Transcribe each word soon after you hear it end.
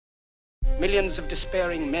Millions of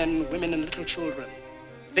despairing men, women, and little children,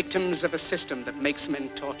 victims of a system that makes men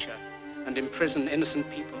torture and imprison innocent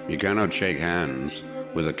people. You cannot shake hands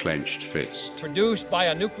with a clenched fist. Produced by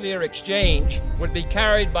a nuclear exchange would be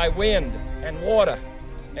carried by wind and water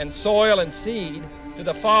and soil and seed to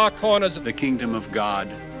the far corners of the kingdom of God,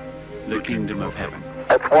 the kingdom of heaven.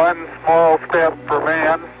 It's one small step for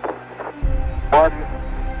man, one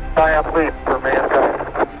giant leap for mankind.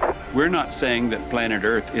 We're not saying that planet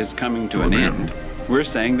Earth is coming to an end. We're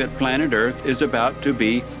saying that planet Earth is about to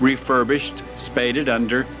be refurbished, spaded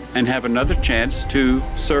under, and have another chance to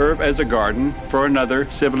serve as a garden for another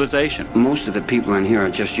civilization. Most of the people in here are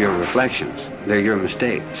just your reflections. They're your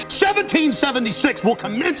mistakes. 1776 will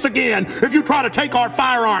commence again if you try to take our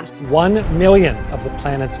firearms. 1 million of the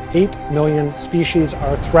planet's 8 million species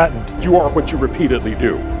are threatened. You are what you repeatedly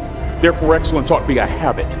do. Therefore, excellence ought to be a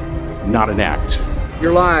habit, not an act.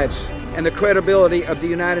 Your lives and the credibility of the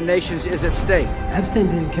United Nations is at stake. Epstein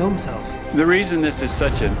didn't kill himself. The reason this is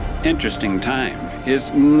such an interesting time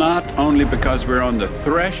is not only because we're on the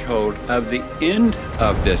threshold of the end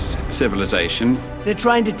of this civilization. They're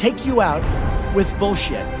trying to take you out with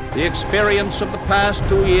bullshit. The experience of the past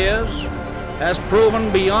 2 years has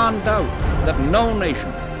proven beyond doubt that no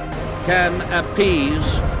nation can appease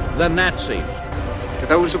the Nazis. To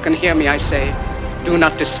those who can hear me, I say, do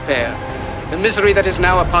not despair. The misery that is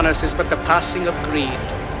now upon us is but the passing of greed,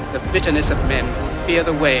 the bitterness of men who fear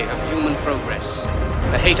the way of human progress.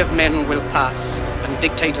 The hate of men will pass, and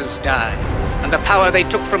dictators die, and the power they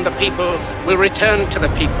took from the people will return to the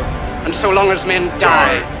people. And so long as men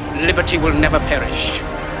die, liberty will never perish.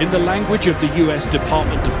 In the language of the US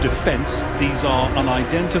Department of Defense, these are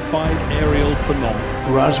unidentified aerial phenomena.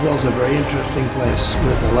 Roswell's a very interesting place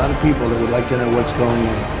with a lot of people that would like to know what's going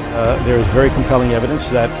on. There is very compelling evidence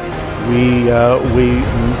that we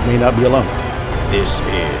may not be alone. This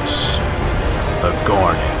is the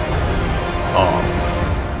Garden of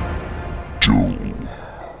Doom.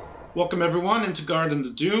 Welcome everyone into Garden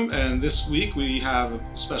of Doom, and this week we have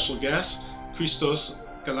a special guest, Christos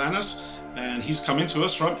Galanis, and he's coming to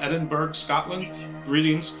us from Edinburgh, Scotland.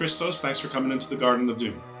 Greetings, Christos. Thanks for coming into the Garden of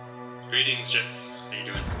Doom. Greetings, Jeff. How you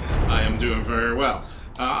doing? I am doing very well.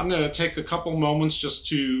 I'm going to take a couple moments just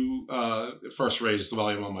to first raise the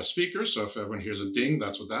volume on my speaker, so if everyone hears a ding,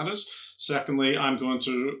 that's what that is. Secondly, I'm going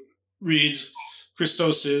to read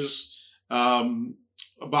Christos's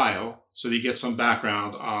bio so that you get some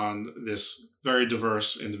background on this very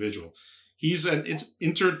diverse individual. He's an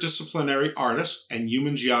interdisciplinary artist and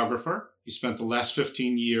human geographer. He spent the last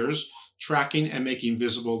 15 years tracking and making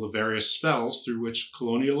visible the various spells through which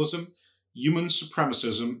colonialism,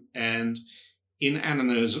 human-supremacism, and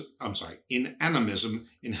In-Animism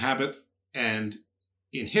inhabit and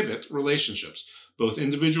inhibit relationships, both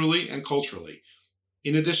individually and culturally.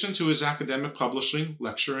 In addition to his academic publishing,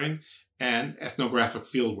 lecturing, and ethnographic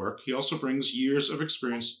fieldwork, he also brings years of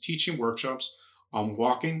experience teaching workshops on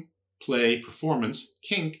walking, play, performance,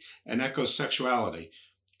 kink, and eco-sexuality.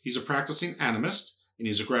 He's a practicing animist, and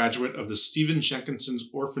he's a graduate of the Stephen Jenkinson's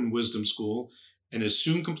Orphan Wisdom School, and is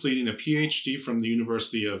soon completing a PhD from the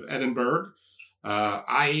University of Edinburgh.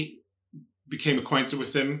 I became acquainted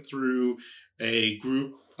with him through a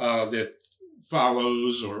group that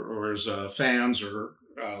follows or is fans or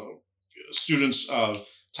students of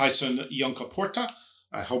Tyson Yunkaporta.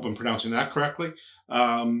 I hope I'm pronouncing that correctly.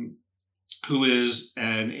 Who is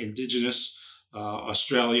an indigenous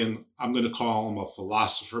Australian. I'm going to call him a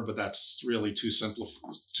philosopher, but that's really too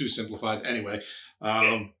simplified. Anyway,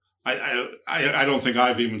 I don't think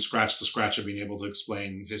I've even scratched the scratch of being able to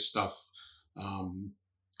explain his stuff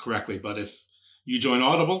correctly. But if you join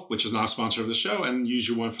Audible, which is not a sponsor of the show, and use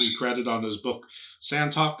your one free credit on his book,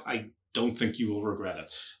 Sand Talk, I don't think you will regret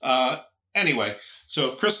it. Anyway,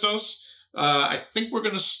 so Christos, I think we're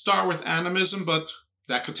going to start with animism, but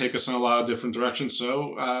that could take us in a lot of different directions.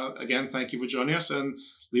 So again, thank you for joining us, and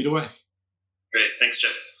lead away. Great. Thanks,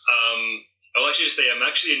 Jeff. I'll actually just say I'm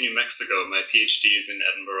actually in New Mexico. My PhD is in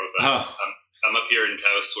Edinburgh, but I'm up here in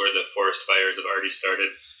Taos where the forest fires have already started.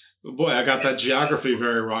 Boy, I got that geography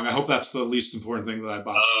very wrong. I hope that's the least important thing that I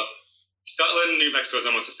botched. Scotland and New Mexico is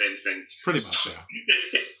almost the same thing. Pretty much, yeah.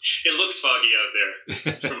 It looks foggy out there.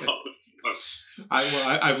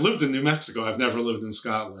 I've lived in New Mexico. I've never lived in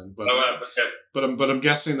Scotland, but okay. But I'm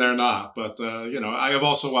guessing they're not. But I have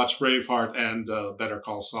also watched Braveheart and Better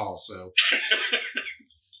Call Saul. So.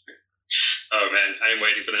 Oh man, I'm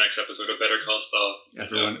waiting for the next episode of Better Call Saul.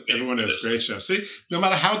 Everyone is great show. See, no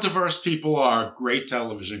matter how diverse people are, great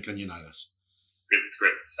television can unite us. Good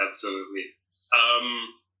scripts, absolutely.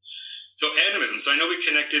 So Animism. So I know we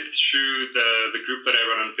connected through the group that I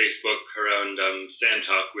run on Facebook around Sand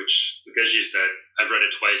Talk, which, like, as you said, I've read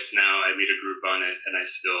it twice now. I lead a group on it, and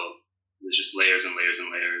there's just layers and layers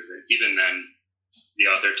and layers. And even then,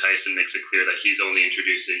 the author Tyson makes it clear that he's only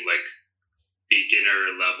introducing like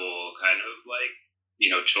beginner level kind of like,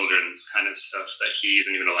 children's kind of stuff, that he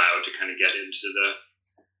isn't even allowed to kind of get into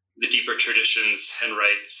the deeper traditions and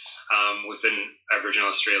rites within Aboriginal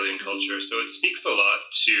Australian culture. So it speaks a lot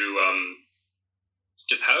to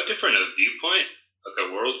just how different a viewpoint, like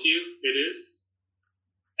a worldview, it is.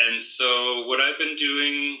 And so what I've been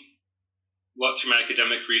doing a lot through my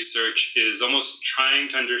academic research is almost trying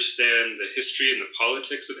to understand the history and the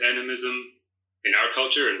politics of animism in our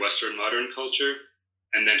culture, in Western modern culture,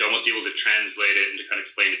 and then to almost be able to translate it and to kind of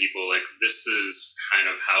explain to people, like, this is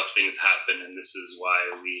kind of how things happen, and this is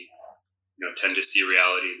why we tend to see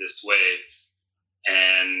reality this way.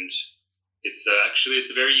 And it's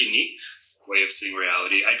a very unique way of seeing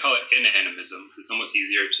reality. I call it In-Animism, because it's almost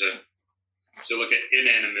easier to look at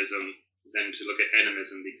In-Animism than to look at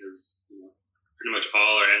Animism, because pretty much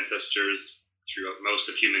all our ancestors throughout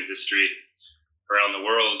most of human history around the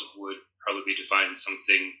world would probably define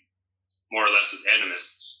something more or less as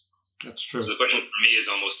animists. That's true. So the question for me is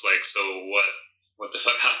almost like, so what the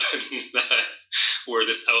fuck happened that we're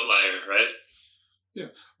this outlier, right? Yeah.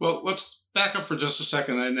 Well, let's back up for just a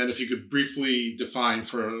second, and then if you could briefly define,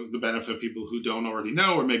 for the benefit of people who don't already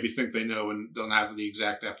know or maybe think they know and don't have the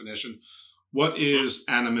exact definition, what is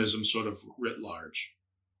animism sort of writ large?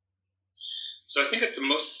 So I think at the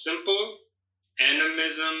most simple,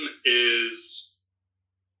 animism is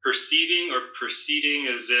perceiving or proceeding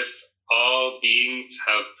as if all beings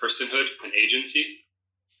have personhood and agency.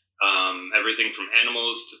 Everything from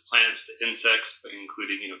animals to plants to insects, but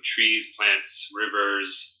including, trees, plants,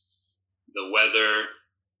 rivers, the weather,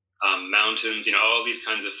 mountains, all these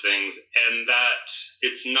kinds of things. And that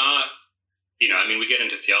it's not, we get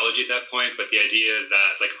into theology at that point, but the idea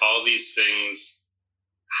that like all these things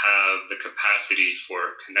have the capacity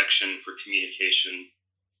for connection, for communication,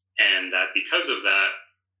 and that because of that,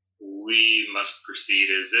 we must proceed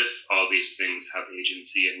as if all these things have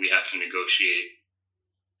agency, and we have to negotiate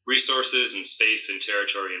resources and space and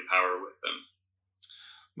territory and power with them.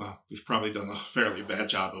 Well, we've probably done a fairly bad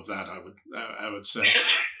job of that, I would say.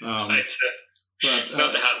 But it's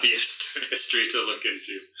not the happiest history to look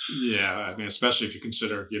into. Yeah, especially if you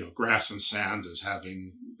consider, grass and sand as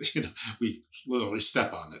having, we literally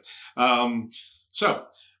step on it.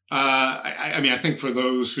 I think for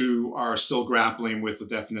those who are still grappling with the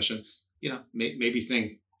definition, maybe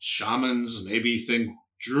think shamans, maybe think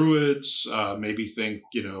Druids, maybe think,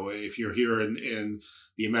 if you're here in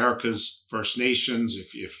the Americas, First Nations,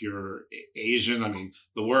 if you're Asian,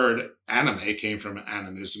 the word anime came from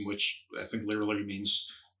animism, which I think literally means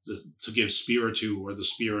to give spirit to, or the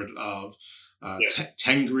spirit of.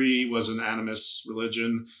 Tengri was an animist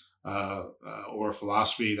religion or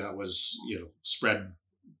philosophy that was, spread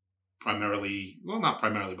primarily, well, not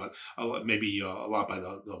primarily, but maybe a lot by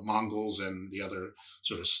the Mongols and the other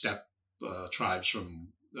sort of steppe tribes from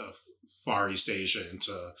Far East Asia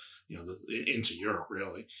into Europe,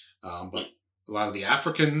 really. But a lot of the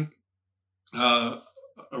African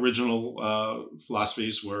original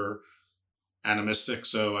philosophies were animistic.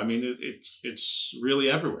 So, it's really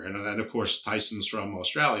everywhere. And of course, Tyson's from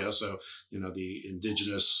Australia. So, the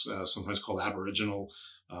indigenous, sometimes called Aboriginal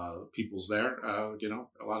peoples there, a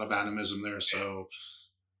lot of animism there. So,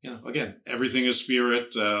 again, everything is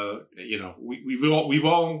spirit. We've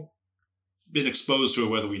all been exposed to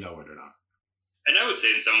it, whether we know it or not. And I would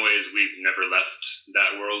say in some ways we've never left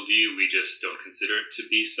that worldview. We just don't consider it to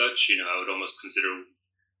be such. I would almost consider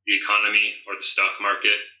the economy or the stock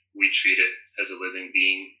market, we treat it as a living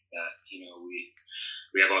being that,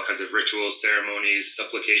 we have all kinds of rituals, ceremonies,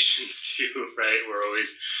 supplications too, right? We're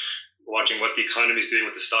always watching what the economy is doing,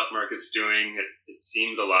 what the stock market's doing. It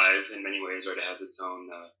seems alive in many ways, right? It has its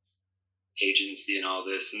own agency and all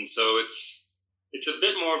this. And so it's a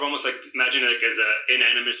bit more of almost like, imagine it like as an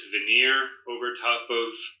inanimous veneer over top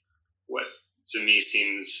of what to me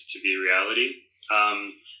seems to be reality.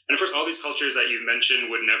 And of course, all these cultures that you've mentioned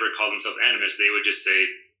would never call themselves animists. They would just say,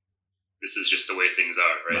 this is just the way things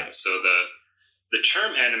are, right? So the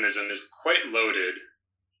term animism is quite loaded.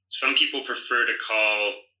 Some people prefer to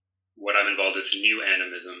call what I'm involved with new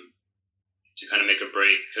animism to kind of make a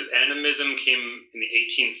break, because animism came in the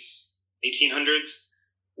 1800s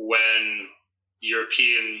when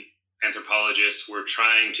European anthropologists were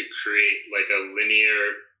trying to create like a linear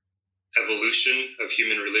evolution of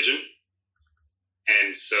human religion.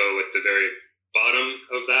 And so at the very bottom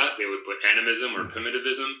of that, they would put animism or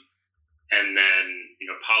primitivism. And then,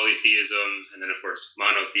 polytheism, and then of course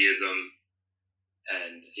monotheism,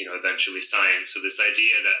 and eventually science. So this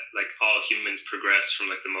idea that like all humans progress from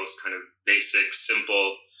like the most kind of basic,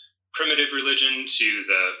 simple, primitive religion to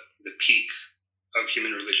the peak of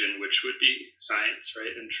human religion, which would be science,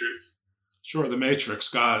 right, and truth. Sure, the Matrix,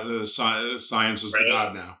 God, science is right. The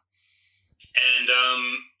God now. And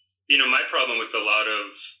my problem with a lot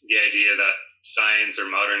of the idea that science or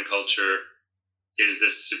modern culture is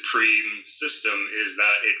this supreme system is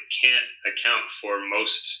that it can't account for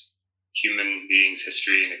most human beings'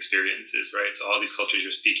 history and experiences, right? So all these cultures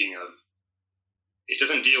you're speaking of, it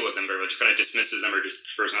doesn't deal with them very well. It just kind of dismisses them or just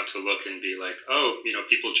prefers not to look and be like, oh,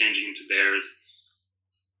 people changing into bears.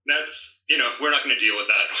 That's, we're not going to deal with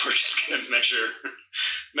that. We're just going to measure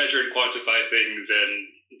and quantify things and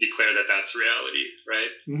declare that that's reality,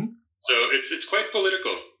 right? Mm-hmm. So it's quite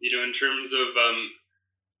political, in terms of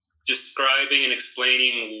describing and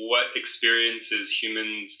explaining what experiences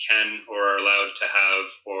humans can or are allowed to have,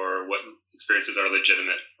 or what experiences are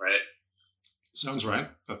legitimate, right? Sounds right.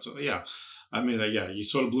 That's yeah. I mean, you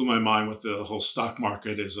sort of blew my mind with the whole stock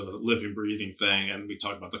market is a living, breathing thing, and we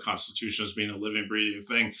talked about the Constitution as being a living, breathing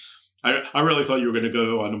thing. I really thought you were going to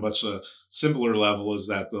go on a much simpler level. Is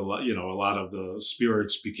that a lot of the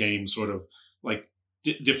spirits became sort of like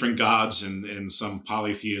different gods, and some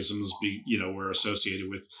polytheisms were associated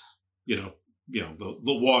with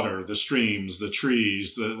the water, the streams, the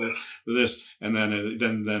trees, the this, and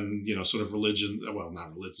then sort of religion. Well,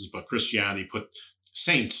 not religions, but Christianity put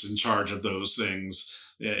saints in charge of those things.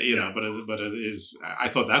 But it is. I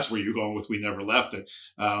thought that's where you're going with. We never left it,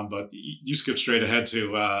 but you skipped straight ahead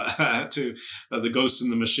to the Ghost in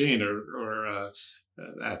the Machine, or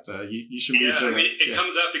that you should. It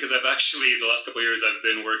comes up because I've actually the last couple of years I've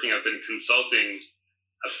been consulting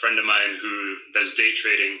a friend of mine who does day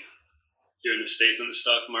trading here in the States in the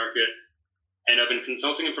stock market, and I've been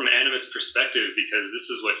consulting him from an animist perspective because this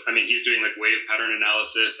is what he's doing, like wave pattern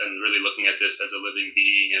analysis and really looking at this as a living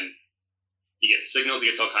being, and he gets signals, he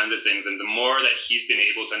gets all kinds of things. And the more that he's been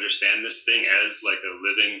able to understand this thing as like a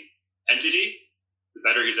living entity, the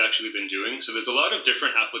better he's actually been doing. So there's a lot of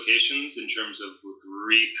different applications in terms of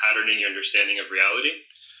repatterning your understanding of reality.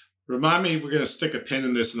 Remind me, we're going to stick a pin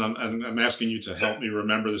in this, and I'm asking you to help me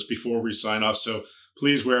remember this before we sign off. So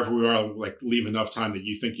please, wherever we are, leave enough time that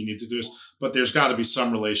you think you need to do this. But there's got to be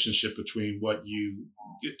some relationship between what you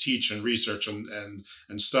teach and research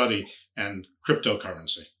and study and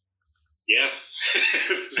cryptocurrency. Yeah,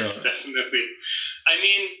 that's definitely.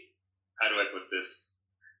 How do I put this?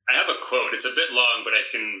 I have a quote. It's a bit long, but I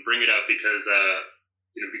can bring it up because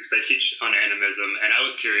I teach on animism, and I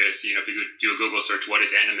was curious. If you could do a Google search, what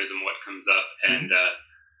is animism? What comes up? And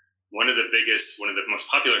one of the most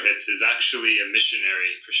popular hits is actually a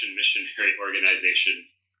Christian missionary organization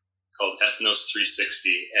called Ethnos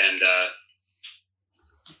 360, and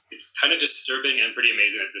it's kind of disturbing and pretty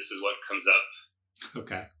amazing that this is what comes up.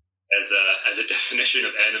 Okay. As a definition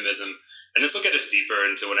of animism. And this will get us deeper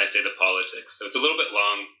into when I say the politics. So it's a little bit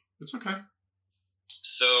long. It's okay.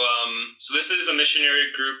 So this is a missionary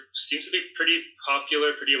group, seems to be pretty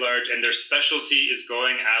popular, pretty large, and their specialty is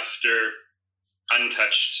going after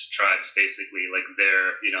untouched tribes, basically. Like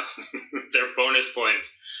their bonus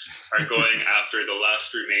points are going after the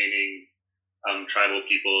last remaining tribal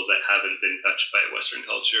peoples that haven't been touched by Western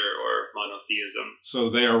culture or monotheism. So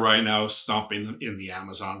they are right now stomping in the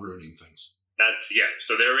Amazon, ruining things.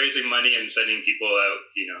 So they're raising money and sending people out,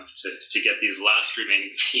 to get these last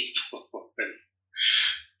remaining people.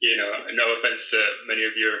 No offense to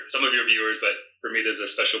some of your viewers, but for me, there's a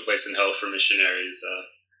special place in hell for missionaries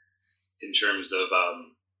in terms of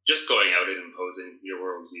just going out and imposing your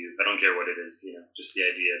worldview. I don't care what it is, just the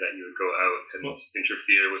idea that you would go out and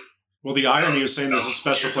interfere with. Well, the irony is saying there's a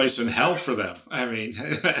special place in hell for them.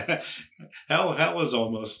 Hell is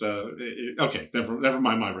almost okay. Never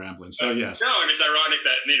mind my rambling. So yes. No, it's ironic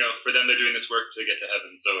that for them they're doing this work to get to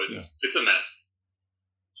heaven. So it's a mess.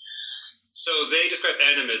 So they describe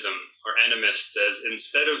animism or animists as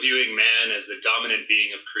instead of viewing man as the dominant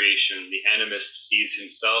being of creation, the animist sees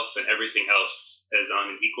himself and everything else as on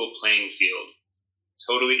an equal playing field,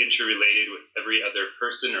 totally interrelated with every other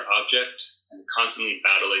person or object, and constantly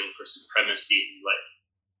battling for supremacy in life,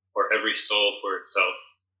 for every soul for itself.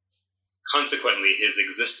 Consequently, his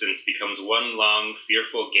existence becomes one long,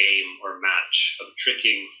 fearful game or match of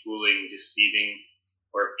tricking, fooling, deceiving,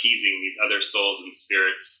 or appeasing these other souls and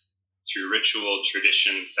spirits through ritual,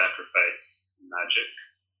 tradition, sacrifice, and magic.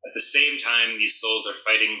 At the same time, these souls are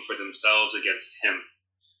fighting for themselves against him.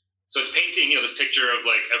 So it's painting, this picture of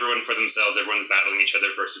like everyone for themselves, everyone's battling each other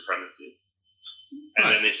for supremacy.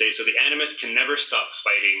 And then they say, so the animist can never stop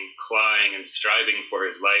fighting, clawing, and striving for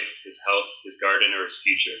his life, his health, his garden, or his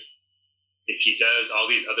future. If he does, all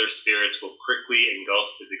these other spirits will quickly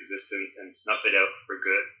engulf his existence and snuff it out for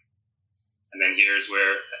good. And then here's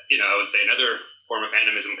where, I would say another form of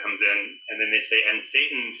animism comes in, and then they say, and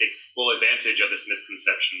Satan takes full advantage of this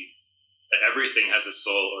misconception that everything has a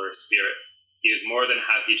soul or a spirit. He is more than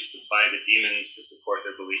happy to supply the demons to support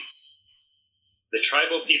their beliefs. The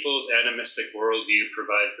tribal people's animistic worldview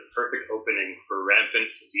provides the perfect opening for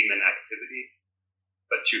rampant demon activity.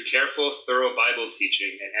 But through careful, thorough Bible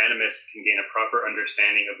teaching, an animist can gain a proper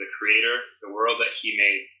understanding of the Creator, the world that He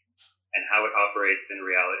made, and how it operates in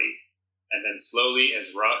reality. And then slowly,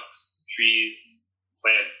 as rocks, trees,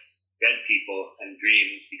 plants, dead people, and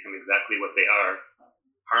dreams become exactly what they are,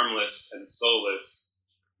 harmless and soulless,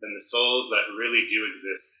 then the souls that really do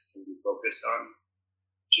exist can be focused on,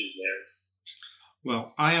 which is theirs.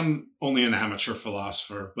 Well, I am only an amateur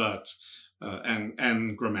philosopher, but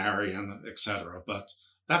and grammarian, etc. But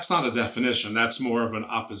that's not a definition. That's more of an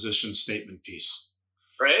opposition statement piece,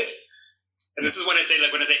 right? And this is when I say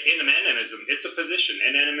In-Animism, it's a position.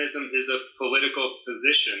 In-Animism is a political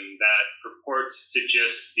position that purports to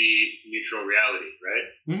just be neutral reality,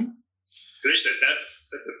 right? Mm-hmm. Because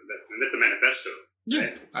that's a manifesto. Yeah,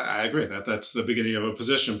 right? I agree. That's the beginning of a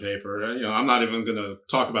position paper. I'm not even going to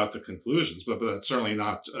talk about the conclusions, but that's certainly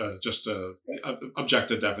not just a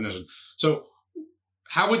objective definition. So,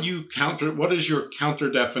 how would you counter? What is your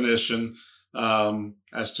counter definition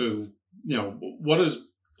as to what is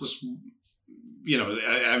this?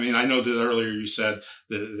 I know that earlier you said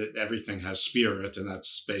that everything has spirit, and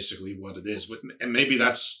that's basically what it is. And maybe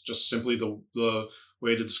that's just simply the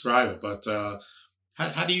way to describe it. But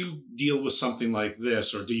how do you deal with something like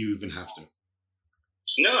this, or do you even have to?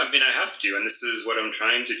 No, I have to, and this is what I'm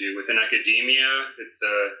trying to do within academia. It's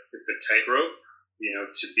a tightrope,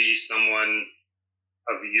 to be someone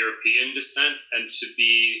of European descent and to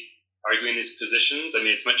be arguing these positions.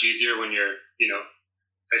 It's much easier when you're,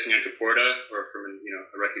 Tyson Yankaporta or from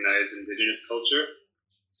a recognized indigenous culture.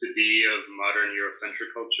 To be of modern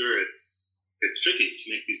Eurocentric culture, it's tricky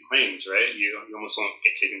to make these claims, right? You almost won't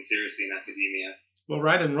get taken seriously in academia. Well,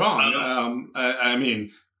 right and wrong.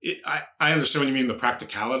 I understand what you mean, the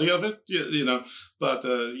practicality of it, but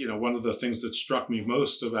one of the things that struck me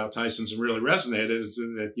most about Tyson's and really resonated is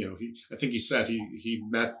that, I think he said he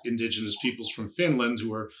met indigenous peoples from Finland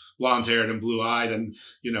who were blonde-haired and blue-eyed, and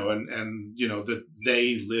that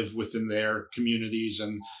they live within their communities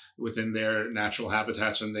and within their natural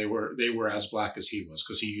habitats, and they were as black as he was,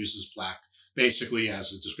 because he uses black basically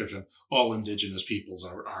as a description. All indigenous peoples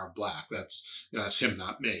are black. That's him,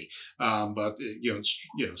 not me.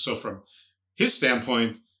 So from his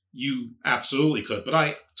standpoint, you absolutely could. But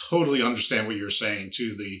I totally understand what you're saying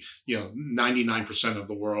to the 99% of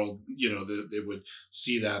the world. They would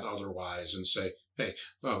see that otherwise and say, hey,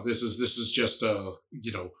 well, this is just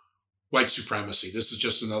white supremacy. This is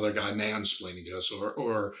just another guy mansplaining to us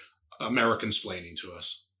or American-splaining to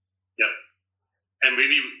us. Yep. And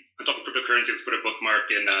maybe on top of cryptocurrency, let's put a bookmark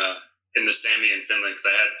in the Sami in Finland, because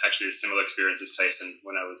I had actually a similar experience as Tyson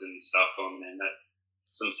when I was in Stockholm, and I met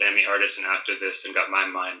some Sami artists and activists and got my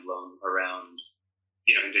mind blown around,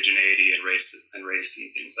 indigeneity and race and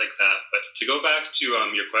things like that. But to go back to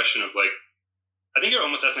your question of I think you're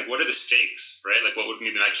almost asking what are the stakes, right? What would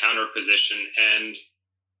be my counter position? And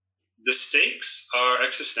the stakes are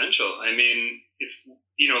existential. If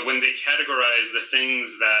when they categorize the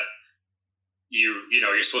things that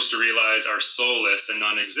you're supposed to realize are soulless and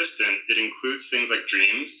non-existent, it includes things like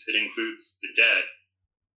dreams. It includes the dead.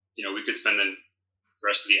 We could spend the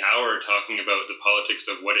rest of the hour talking about the politics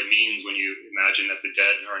of what it means when you imagine that the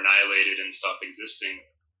dead are annihilated and stop existing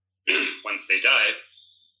once they die.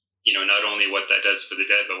 Not only what that does for the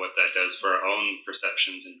dead, but what that does for our own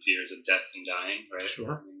perceptions and fears of death and dying, right?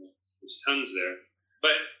 Sure. There's tons there.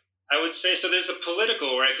 But I would say, so there's the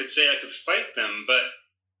political where I could say I could fight them, but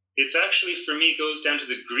it's actually, for me, goes down to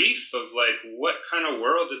the grief of what kind of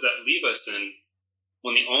world does that leave us in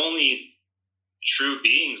when the only true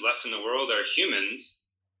beings left in the world are humans,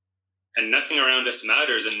 and nothing around us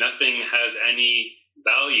matters, and nothing has any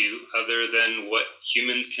value other than what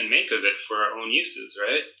humans can make of it for our own uses,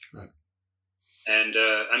 right? Right. And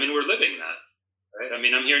we're living that, right?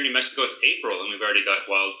 I'm here in New Mexico, it's April, and we've already got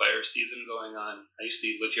wildfire season going on. I used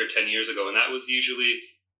to live here 10 years ago, and that was usually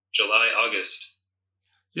July, August.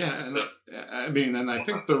 Yeah, and I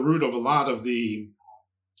think the root of a lot of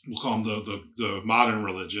we'll call them the modern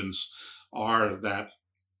religions are that,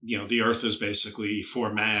 the earth is basically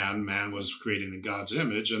for man. Man was created in God's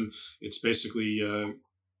image, and it's basically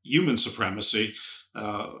human supremacy,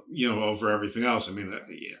 over everything else. I mean,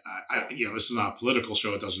 this is not a political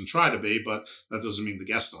show. It doesn't try to be, but that doesn't mean the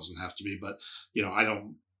guest doesn't have to be. But,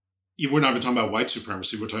 we're not even talking about white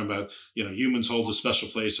supremacy. We're talking about, humans hold a special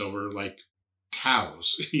place over like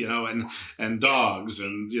cows, and dogs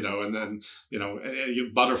and,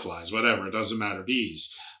 butterflies, whatever. It doesn't matter.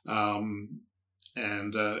 Bees. I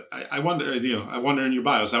wonder in your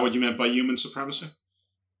bio, is that what you meant by human supremacy?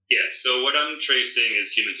 Yeah. So what I'm tracing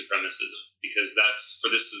is human supremacism, because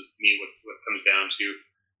this is me what comes down to.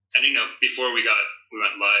 And, before we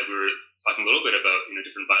went live, we were talking a little bit about,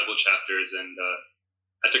 different Bible chapters. And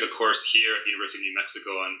I took a course here at the University of New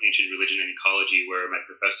Mexico on ancient religion and ecology, where my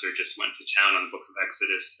professor just went to town on the book of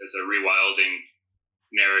Exodus as a rewilding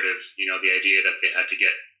narrative, the idea that they had to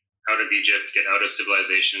get out of Egypt, get out of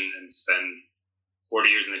civilization, and spend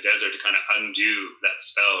 40 years in the desert to kind of undo that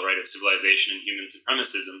spell, right, of civilization and human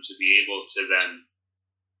supremacism to be able to then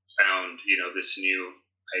found, this new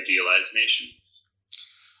idealized nation.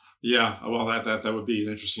 Yeah, well, that would be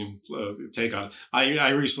an interesting take on it.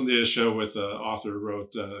 I recently did a show with an author who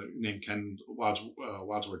wrote named Ken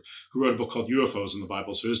Wadsworth, who wrote a book called UFOs in the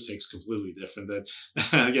Bible. So his take's completely different. That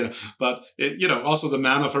but also the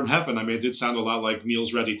manna from heaven. I mean, it did sound a lot like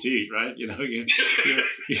meals ready to eat, right? You're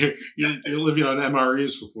living on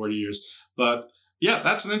MREs for 40 years, but. Yeah,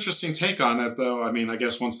 that's an interesting take on it, though. I mean, I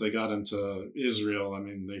guess once they got into Israel, I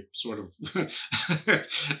mean, they sort of,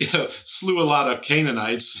 slew a lot of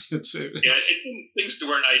Canaanites. Things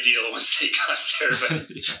weren't ideal once they got there, but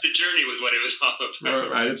the journey was what it was all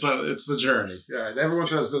about. Right, it's the journey. Yeah, everyone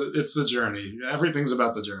says it's the journey. Everything's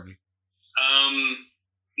about the journey.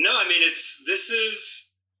 No, I mean, it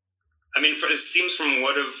seems from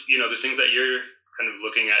what of the things that you're kind of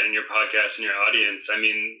looking at in your podcast and your audience, I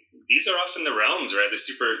mean, these are often the realms, right? The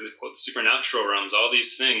supernatural realms, all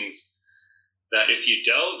these things that if you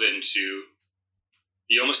delve into,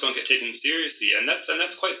 you almost don't get taken seriously. And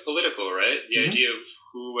that's quite political, right? The idea of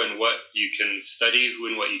who and what you can study, who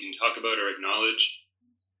and what you can talk about or acknowledge.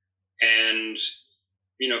 And,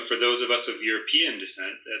 for those of us of European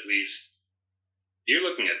descent, at least, you're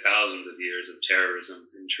looking at thousands of years of terrorism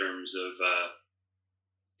in terms of,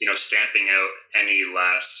 stamping out any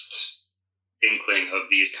last inkling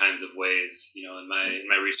of these kinds of ways. In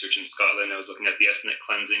my research in Scotland, I was looking at the ethnic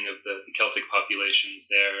cleansing of the Celtic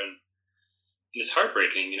populations there, and it's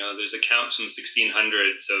heartbreaking. There's accounts from the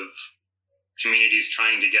 1600s of communities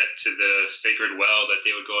trying to get to the sacred well that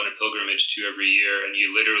they would go on a pilgrimage to every year, and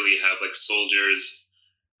you literally have like soldiers,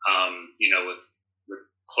 with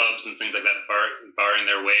clubs and things like that, barring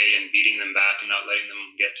their way and beating them back and not letting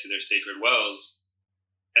them get to their sacred wells.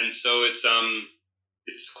 And so it's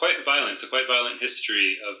quite violent. It's a quite violent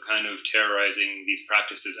history of kind of terrorizing these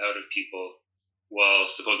practices out of people while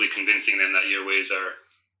supposedly convincing them that your ways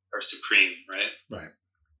are supreme, right? Right.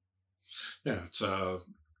 Yeah,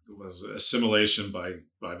 it was assimilation by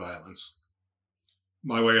violence.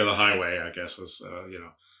 My way or the highway, I guess, as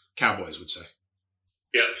cowboys would say.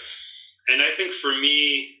 Yeah, and I think for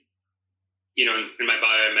me, in my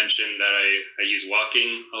bio, I mentioned that I use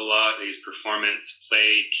walking a lot. I use performance,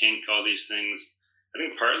 play, kink, all these things. I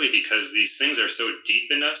think partly because these things are so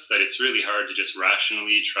deep in us that it's really hard to just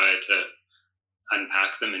rationally try to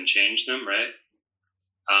unpack them and change them, right?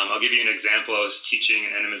 I'll give you an example. I was teaching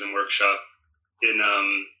an animism workshop in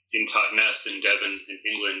Totnes in Devon in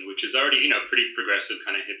England, which is already, pretty progressive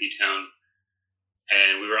kind of hippie town.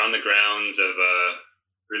 And we were on the grounds of a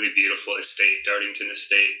really beautiful estate, Dartington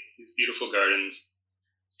Estate, these beautiful gardens.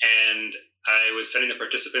 And I was sending the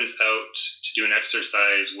participants out to do an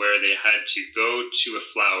exercise where they had to go to a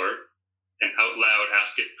flower and out loud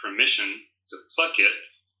ask it permission to pluck it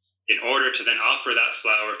in order to then offer that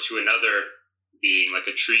flower to another being, like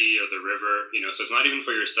a tree or the river, so it's not even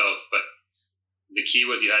for yourself, but the key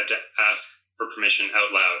was you had to ask for permission out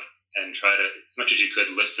loud and try to, as much as you could,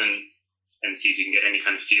 listen and see if you can get any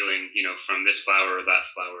kind of feeling, from this flower or that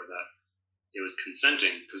flower, that it was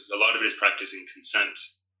consenting, because a lot of it is practicing consent.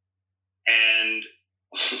 And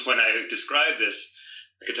when I described this,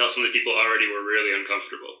 I could tell some of the people already were really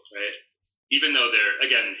uncomfortable, right? Even though they're,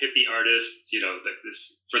 again, hippie artists,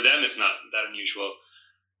 for them, it's not that unusual.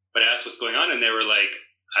 But I asked what's going on, and they were like,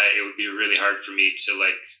 it would be really hard for me to,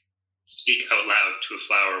 speak out loud to a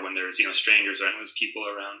flower when there's, strangers around, there's people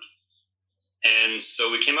around. And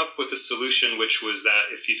so we came up with a solution, which was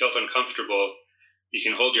that if you felt uncomfortable, you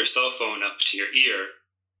can hold your cell phone up to your ear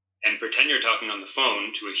and pretend you're talking on the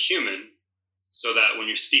phone to a human, so that when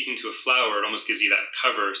you're speaking to a flower, it almost gives you that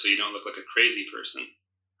cover so you don't look like a crazy person.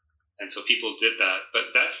 And so people did that.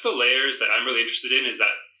 But that's the layers that I'm really interested in, is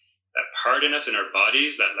that part in us in our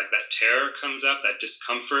bodies, that terror comes up, that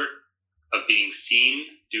discomfort of being seen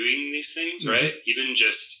doing these things, right? Even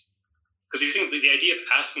just because you think the idea of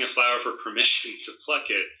asking a flower for permission to pluck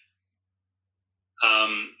it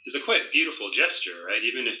is a quite beautiful gesture, right?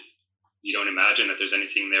 Even if you don't imagine that there's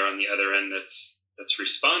anything there on the other end that's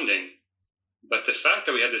responding. But the fact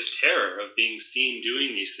that we have this terror of being seen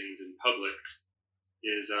doing these things in public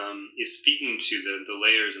is speaking to the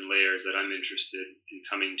layers and layers that I'm interested in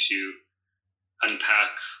coming to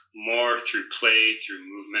unpack more through play, through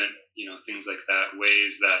movement, things like that,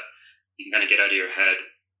 ways that you can kind of get out of your head.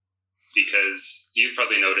 Because you've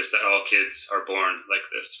probably noticed that all kids are born like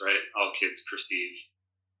this, right? All kids perceive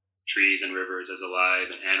trees and rivers as alive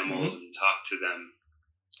and animals and talk to them.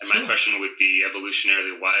 And my question would be,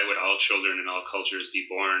 evolutionarily, why would all children in all cultures be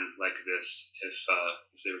born like this if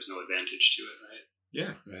there was no advantage to it, right?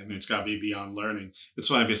 Yeah, I mean, it's got to be beyond learning. It's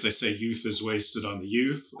funny because they say youth is wasted on the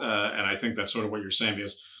youth, and I think that's sort of what you're saying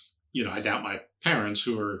because, I doubt my parents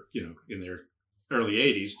who are, in their early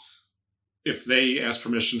 80s, if they asked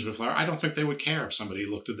permission to a flower, I don't think they would care if somebody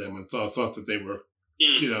looked at them and thought that they were,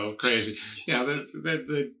 crazy.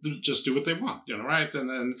 They just do what they want, right? And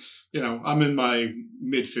then, I'm in my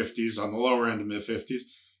mid-50s, on the lower end of mid-50s.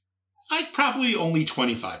 I'd probably only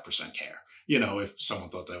 25% care, if someone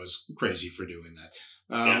thought that was crazy for doing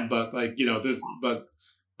that. But but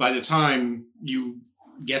by the time you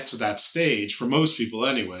get to that stage, for most people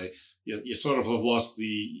anyway, you sort of have lost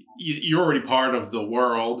you're already part of the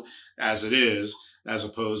world as it is, as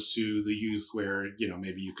opposed to the youth where,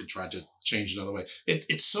 maybe you could try to change another way.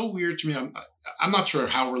 It's so weird to me. I'm not sure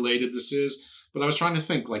how related this is, but I was trying to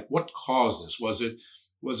think, what caused this? Was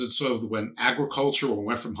it sort of when agriculture, when we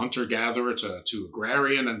went from hunter-gatherer to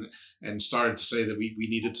agrarian and started to say that we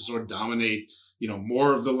needed to sort of dominate,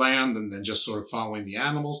 more of the land than just sort of following the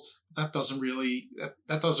animals? That doesn't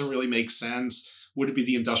really make sense. Would it be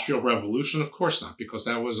the Industrial Revolution? Of course not, because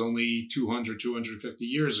that was only 250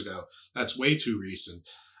 years ago. That's way too recent.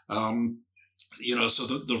 So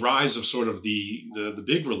the rise of sort of the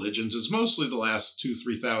big religions is mostly the last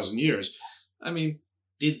 2,000-3,000 years. I mean,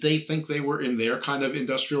 did they think they were in their kind of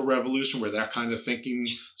industrial revolution where that kind of thinking?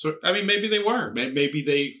 So, I mean, maybe they were. Maybe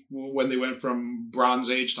they, when they went from Bronze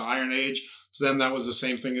Age to Iron Age, to them that was the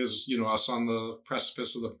same thing as us on the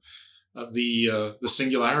precipice of the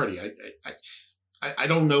singularity. I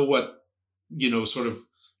don't know what sort of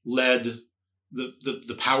led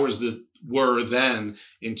the powers that were then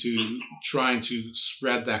into trying to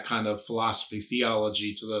spread that kind of philosophy,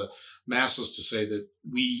 theology to the masses to say that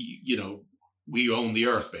we own the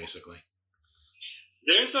earth, basically.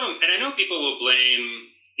 There's and I know people will blame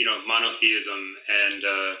monotheism and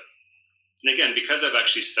again, because I've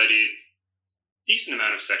actually studied a decent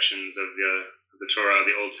amount of sections of the Torah,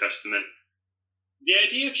 the Old Testament, the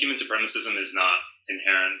idea of human supremacism is not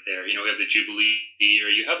inherent there. We have the Jubilee year.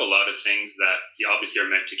 You have a lot of things that obviously are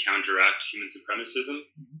meant to counteract human supremacism.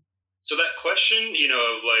 So that question,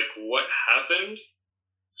 of what happened,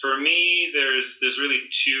 for me, there's really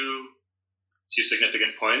two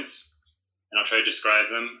significant points, and I'll try to describe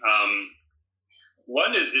them.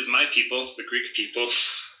 One is my people, the Greek people,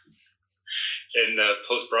 in the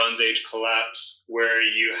post-Bronze Age collapse, where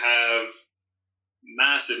you have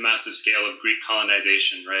massive scale of Greek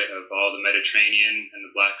colonization, right, of all the Mediterranean and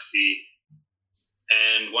the Black Sea.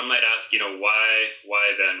 And one might ask,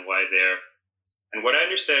 why then, why there? And what I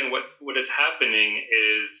understand, what is happening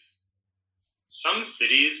is some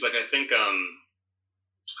cities, I think, it'll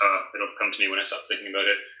come to me when I stop thinking about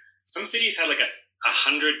it. Some cities had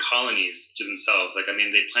 100 colonies to themselves. They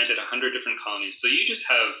planted 100 different colonies. So you just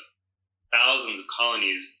have thousands of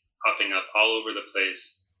colonies popping up all over the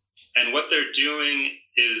place. And what they're doing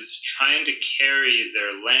is trying to carry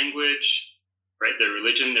their language, right, their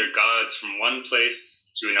religion, their gods from one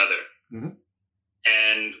place to another.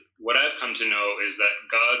 And what I've come to know is that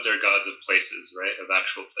gods are gods of places, right, of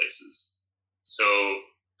actual places. So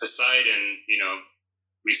Poseidon,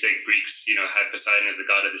 we say Greeks, had Poseidon as the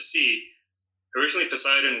god of the sea. Originally,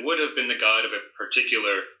 Poseidon would have been the god of a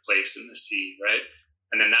particular place in the sea, right?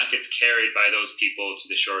 And then that gets carried by those people to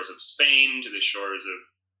the shores of Spain, to the shores of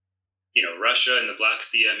Russia and the Black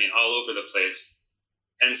Sea, all over the place.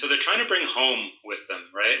 And so they're trying to bring home with them,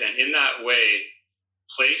 right? And in that way,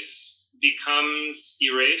 place becomes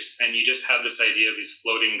erased, and you just have this idea of these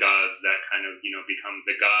floating gods that kind of, become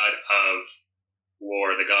the god of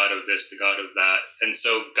war, the god of this, the god of that. And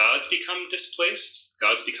so gods become displaced,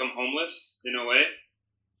 gods become homeless in a way.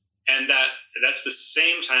 And that's the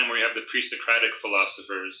same time where you have the pre-Socratic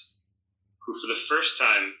philosophers who for the first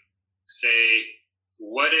time say,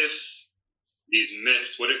 what if these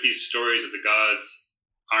myths, what if these stories of the gods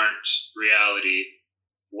aren't reality?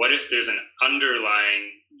 What if there's an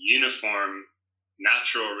underlying, uniform,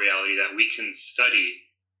 natural reality that we can study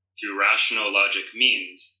through rational logic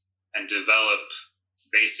means and develop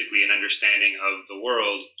basically an understanding of the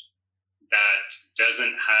world that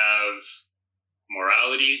doesn't have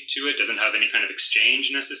morality to it, doesn't have any kind of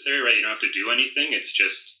exchange necessary, right? You don't have to do anything. It's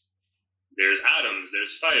just there's atoms,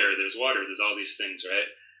 there's fire, there's water, there's all these things, right?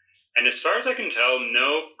 And as far as I can tell,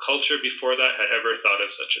 no culture before that had ever thought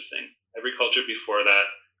of such a thing. Every culture before that,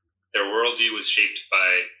 their worldview was shaped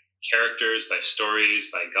by characters, by stories,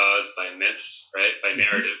 by gods, by myths, right? By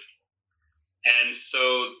narrative. And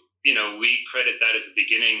so, you know, we credit that as the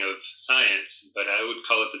beginning of science, but I would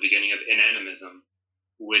call it the beginning of In-Animism,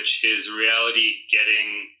 which is reality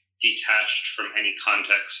getting detached from any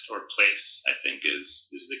context or place, I think is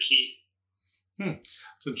the key.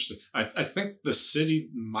 It's interesting. I think the city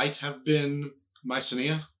might have been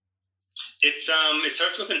Mycenae. It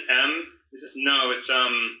starts with an M. Is it? No, it's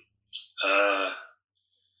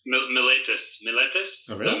Miletus.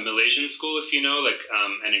 Oh, really? The Malaysian school, if you know, like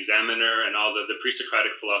an examiner and all the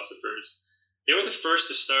pre-Socratic philosophers. They were the first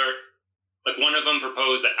to start. Like one of them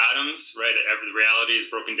proposed that atoms, right, that every reality is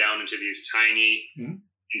broken down into these tiny,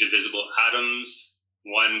 indivisible atoms.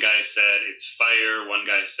 One guy said it's fire. One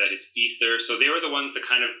guy said it's ether. So they were the ones that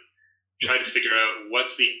kind of tried to figure out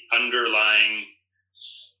what's the underlying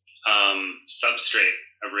substrate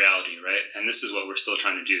of reality, right? And this is what we're still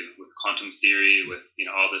trying to do with quantum theory, with, you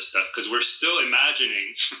know, all this stuff, because we're still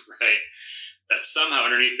imagining, right, that somehow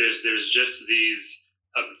underneath there's just these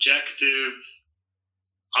objective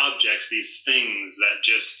objects, these things that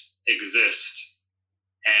just exist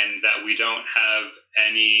and that we don't have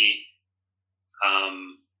any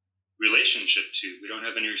relationship to, we don't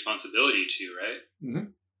have any responsibility to, right? Mm-hmm.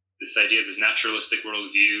 This idea of this naturalistic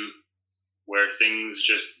worldview where things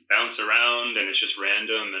just bounce around and it's just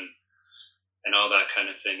random and all that kind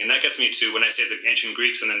of thing. And that gets me to when I say the ancient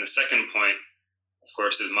Greeks, and then the second point, of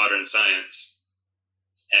course, is modern science.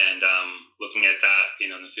 And looking at that, you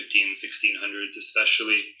know, in the 1600s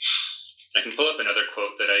especially, I can pull up another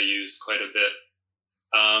quote that I used quite a bit.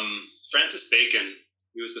 Francis Bacon,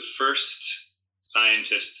 he was the first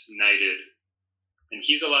scientist knighted, and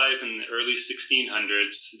he's alive in the early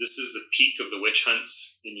 1600s. This is the peak of the witch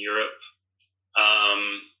hunts in Europe,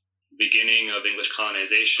 beginning of English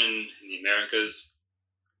colonization in the Americas.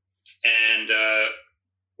 And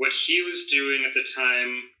what he was doing at the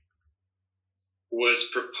time was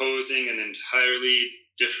proposing an entirely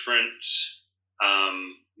different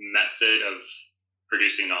method of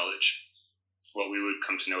producing knowledge, what we would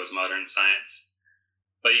come to know as modern science.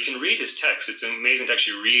 But you can read his text. It's amazing to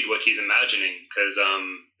actually read what he's imagining, because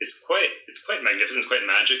it's quite magnificent, it's quite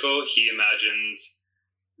magical. He imagines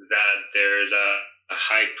that there's a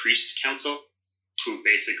high priest council who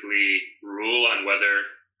basically rule on whether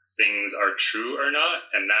things are true or not,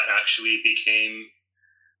 and that actually became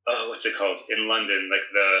what's it called in London, like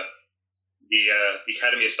the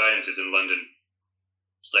Academy of Sciences in London,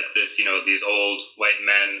 like this, you know, these old white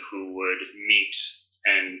men who would meet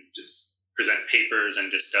and just present papers and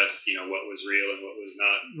discuss, you know, what was real and what was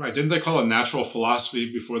not. Right. Didn't they call it natural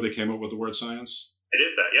philosophy before they came up with the word science? It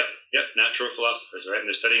is that. Yep. Natural philosophers, right? And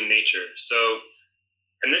they're studying nature. So,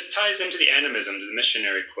 and this ties into the animism, to the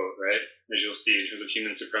missionary quote, right? As you'll see in terms of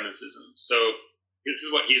human supremacism. So this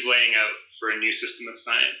is what he's laying out for a new system of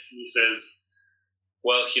science. He says,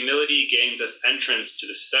 while humility gains us entrance to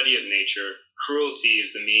the study of nature, cruelty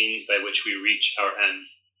is the means by which we reach our end.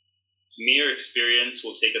 Mere experience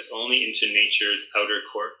will take us only into nature's outer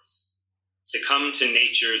courts. To come to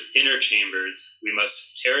nature's inner chambers, we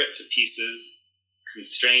must tear it to pieces,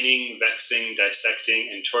 constraining, vexing, dissecting,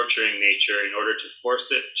 and torturing nature in order to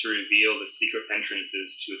force it to reveal the secret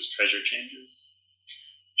entrances to its treasure chambers.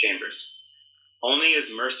 Only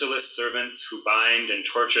as merciless servants who bind and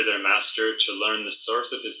torture their master to learn the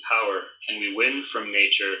source of his power can we win from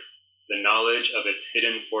nature the knowledge of its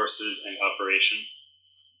hidden forces and operation.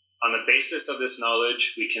 On the basis of this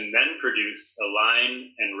knowledge, we can then produce a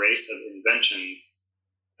line and race of inventions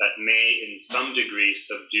that may in some degree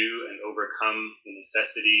subdue and overcome the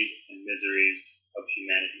necessities and miseries of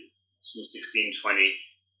humanity. It's from 1620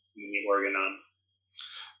 in the Organon.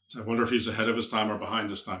 I wonder if he's ahead of his time or behind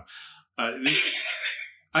his time.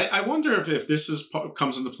 I wonder if this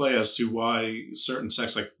comes into play as to why certain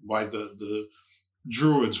sects, like why the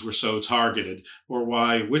Druids were so targeted, or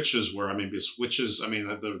why witches were. I mean, because witches,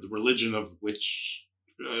 the religion of witch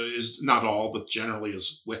is not all, but generally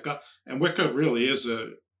is Wicca. And Wicca really is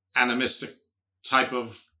a animistic type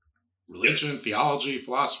of religion, theology,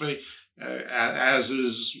 philosophy, as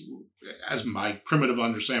my primitive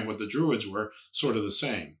understanding of what the Druids were, sort of the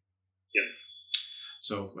same. Yeah.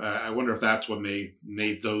 So I wonder if that's what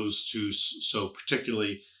made those two so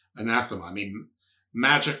particularly anathema. I mean,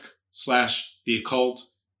 magic / the occult,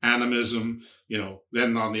 animism,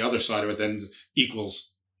 then on the other side of it, then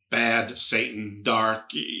equals bad, Satan, dark,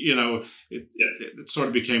 it sort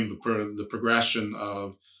of became the progression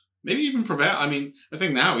of maybe even I mean, I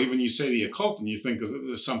think now even you say the occult and you think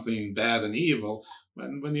there's something bad and evil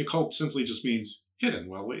when the occult simply just means hidden.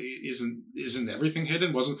 Well, isn't everything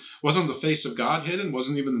hidden? Wasn't the face of God hidden?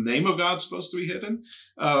 Wasn't even the name of God supposed to be hidden?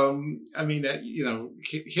 I mean,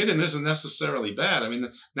 hidden isn't necessarily bad. I mean,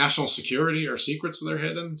 the national security or secrets that are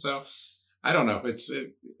hidden. So I don't know. It's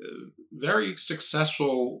very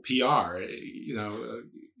successful PR,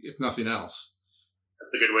 if nothing else.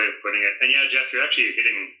 That's a good way of putting it. And yeah, Jeff, you're actually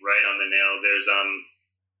hitting right on the nail. There's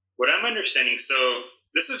what I'm understanding. So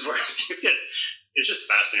this is where things get. It's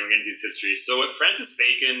just fascinating. We're getting these histories. So what Francis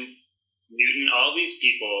Bacon, Newton, all these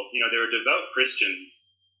people, they were devout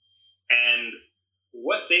Christians, and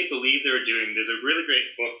what they believed they were doing. There's a really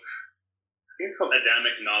great book. I think it's called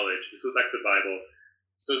Adamic Knowledge. This goes back to the Bible.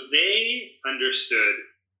 So they understood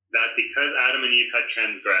that because Adam and Eve had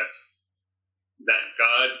transgressed, that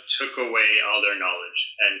God took away all their knowledge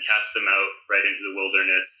and cast them out right into the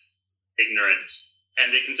wilderness, ignorant.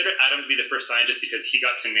 And they considered Adam to be the first scientist because he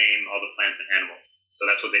got to name all the plants and animals. So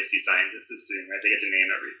that's what they see scientists as doing, right? They get to name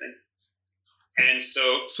everything. And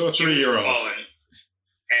so a 3-year-old.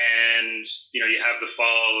 And, you have the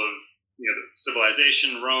fall of, the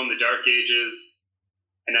civilization, Rome, the Dark Ages,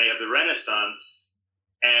 and now you have the Renaissance.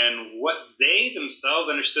 And what they themselves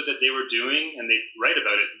understood that they were doing, and they write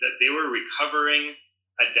about it, that they were recovering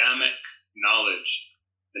Adamic knowledge,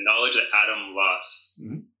 the knowledge that Adam lost.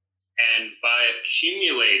 Mm-hmm. And by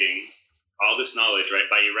accumulating all this knowledge, right,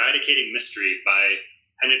 by eradicating mystery, by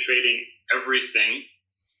penetrating everything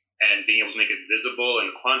and being able to make it visible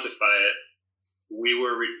and quantify it, we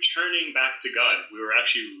were returning back to God. We were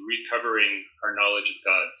actually recovering our knowledge of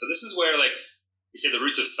God. So this is where, you say the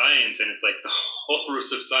roots of science, and it's like the whole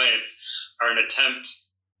roots of science are an attempt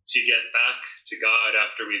to get back to God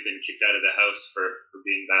after we've been kicked out of the house for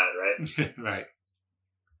being bad, right? Right.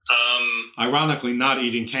 Ironically, not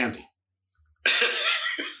eating candy.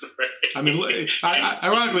 Right. I mean,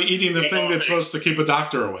 ironically, eating the thing that's supposed to keep a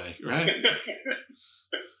doctor away, right?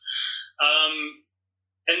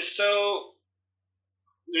 And so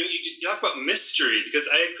you talk about mystery, because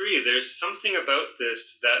I agree, there's something about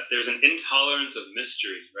this that there's an intolerance of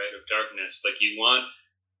mystery, right, of darkness. Like, you want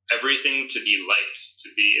everything to be light, to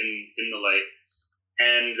be in the light.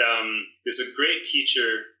 And there's a great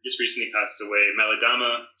teacher, just recently passed away,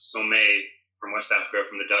 Maladama Some from West Africa,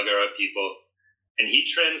 from the Dagara people. And he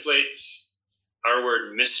translates our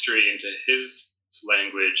word mystery into his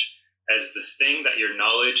language as the thing that your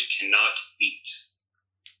knowledge cannot eat.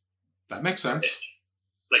 That makes sense.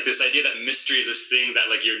 Like this idea that mystery is this thing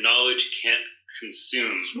that your knowledge can't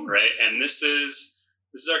consume, sure. Right? And this is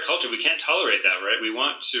our culture. We can't tolerate that, right? We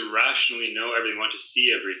want to rationally know everything. We want to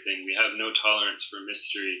see everything. We have no tolerance for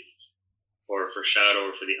mystery or for shadow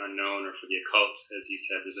or for the unknown or for the occult, as he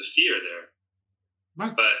said. There's a fear there.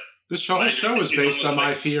 Right. But this whole show is based on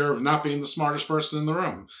my fear of not being the smartest person in the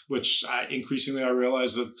room, which increasingly I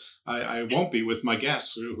realize that I won't be with my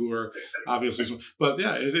guests who are obviously smart. But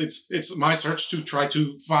yeah, it's my search to try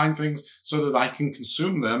to find things so that I can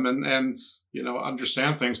consume them and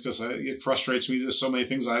understand things, because it frustrates me. There's so many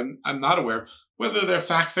things I'm not aware of, whether they're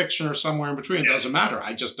fact, fiction, or somewhere in between. It doesn't matter.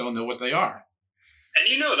 I just don't know what they are.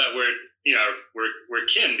 And that we're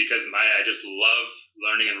kin, because I just love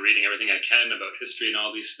learning and reading everything I can about history and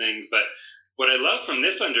all these things. But what I love from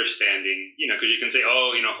this understanding, because you can say,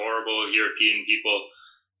 horrible European people.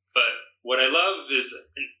 But what I love is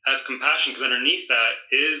I have compassion, because underneath that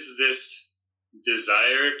is this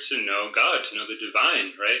desire to know God, to know the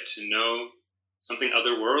divine, right? To know something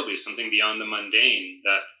otherworldly, something beyond the mundane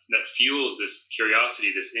that fuels this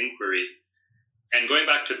curiosity, this inquiry. And going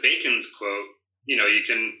back to Bacon's quote, you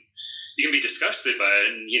can be disgusted by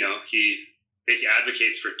it, and he basically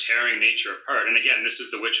advocates for tearing nature apart. And again, this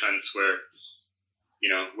is the witch hunts where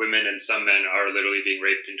women and some men are literally being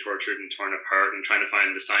raped and tortured and torn apart and trying to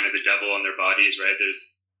find the sign of the devil on their bodies, right?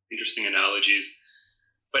 There's interesting analogies.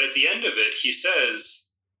 But at the end of it, he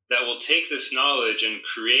says that we'll take this knowledge and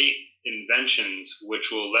create inventions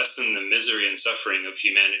which will lessen the misery and suffering of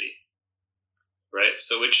humanity, right?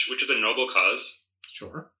 So which is a noble cause.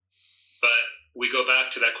 Sure. But we go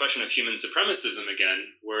back to that question of human supremacism again,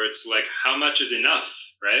 where it's like, how much is enough,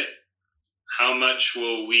 right? how much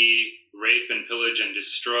will we rape and pillage and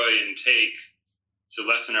destroy and take to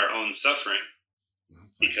lessen our own suffering?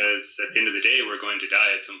 Because at the end of the day, we're going to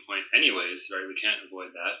die at some point anyways, right? We can't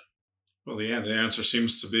avoid that. Well, the answer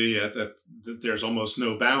seems to be that there's almost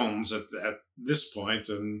no bounds at this point,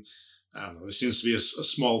 and I don't know. There seems to be a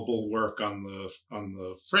small bulwark on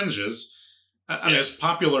the fringes. I mean, as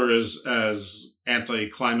popular as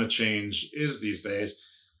anti-climate change is these days,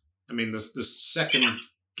 I mean, the second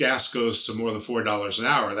gas goes to more than $4 an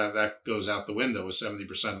hour, that goes out the window with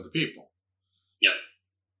 70% of the people. Yeah,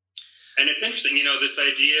 and it's interesting, this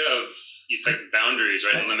idea of you said boundaries,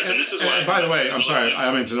 right, and limits, and this is why. By the way, I'm sorry, I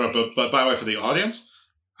don't mean to interrupt, but by the way, for the audience,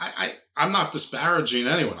 I'm not disparaging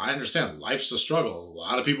anyone. I understand life's a struggle. A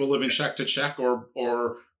lot of people living check to check,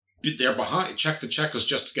 or they're behind. Check to check is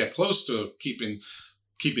just to get close to keeping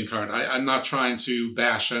current. I'm not trying to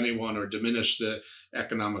bash anyone or diminish the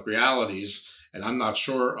economic realities, and I'm not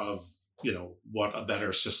sure of what a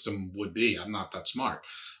better system would be. I'm not that smart,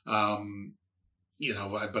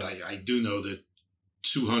 but I do know that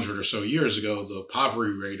 200 or so years ago, the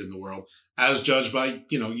poverty rate in the world, as judged by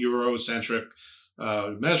Eurocentric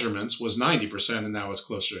measurements, was 90%, and now it's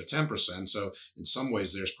closer to 10%. So in some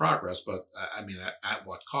ways, there's progress, but I mean, at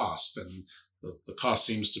what cost? And the cost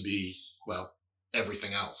seems to be, well,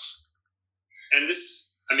 everything else. And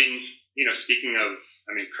this, speaking of,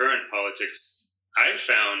 current politics, I've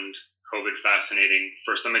found COVID fascinating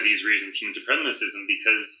for some of these reasons, human-supremacism,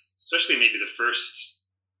 because especially maybe the first,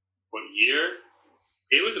 year,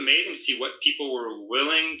 it was amazing to see what people were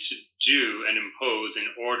willing to do and impose in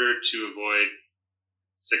order to avoid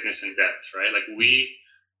sickness and death, right? Like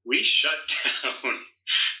we shut down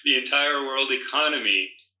the entire world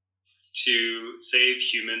economy to save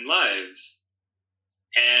human lives.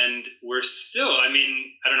 And we're still, I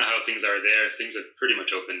don't know how things are there. Things have pretty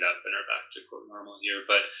much opened up and are back to quote normal here.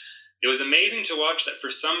 But it was amazing to watch that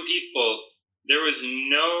for some people, there was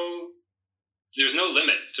no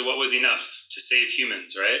limit to what was enough to save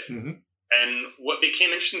humans, right? Mm-hmm. And what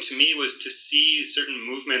became interesting to me was to see certain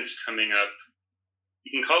movements coming up.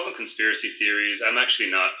 You can call them conspiracy theories. I'm actually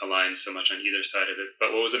not aligned so much on either side of it.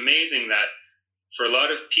 But what was amazing that for a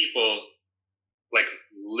lot of people, like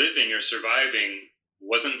living or surviving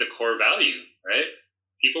wasn't the core value, right?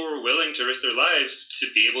 People were willing to risk their lives to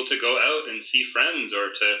be able to go out and see friends or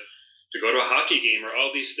to go to a hockey game or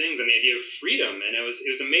all these things, and the idea of freedom. And it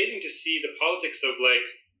was amazing to see the politics of like,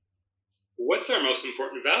 what's our most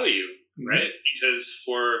important value, right? Because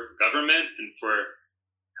for government and for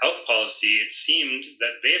health policy, it seemed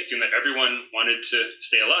that they assumed that everyone wanted to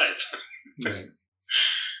stay alive. Right.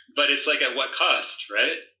 But it's like, at what cost,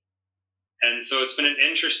 right? And so it's been an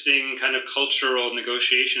interesting kind of cultural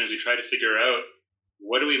negotiation as we try to figure out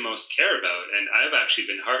what do we most care about. And I've actually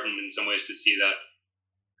been heartened in some ways to see that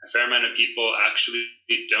a fair amount of people actually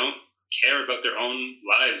don't care about their own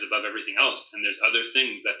lives above everything else. And there's other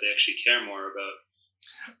things that they actually care more about.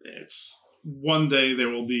 It's one day there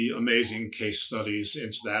will be amazing case studies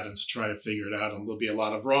into that and to try to figure it out. And there'll be a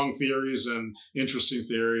lot of wrong theories and interesting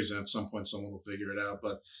theories. And at some point someone will figure it out.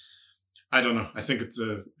 But I don't know. I think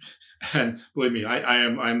and believe me,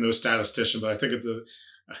 I'm no statistician, but I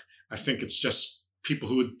think it's just people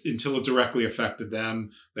who, until it directly affected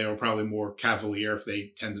them, they were probably more cavalier if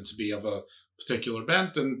they tended to be of a particular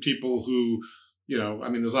bent, and people who,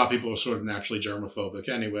 there's a lot of people who are sort of naturally germophobic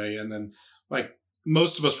anyway. And then like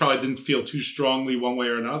most of us probably didn't feel too strongly one way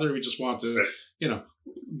or another. We just want to,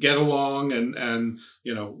 get along and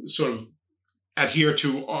sort of adhere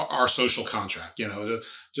to our social contract, to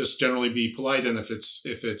just generally be polite. And if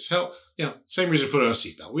it's help, same reason to put on a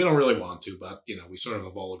seatbelt. We don't really want to, but, we sort of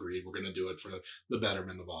have all agreed we're going to do it for the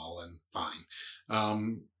betterment of all, and fine.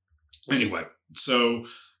 Anyway, so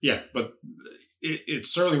yeah, but it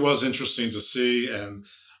certainly was interesting to see. And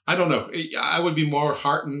I don't know, I would be more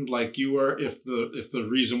heartened like you were if the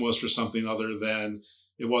reason was for something other than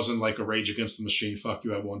it wasn't like a Rage Against the Machine, fuck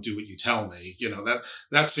you, I won't do what you tell me.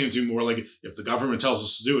 That seemed to be more like, if the government tells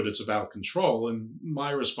us to do it, it's about control. And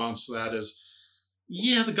my response to that is,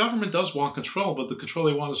 yeah, the government does want control, but the control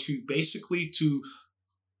they want is for you basically to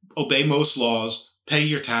obey most laws, pay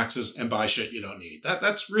your taxes, and buy shit you don't need.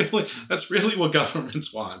 That's really what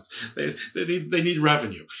governments want. They need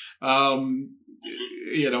revenue.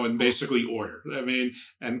 And basically order.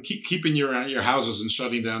 And keeping your houses and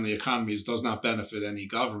shutting down the economies does not benefit any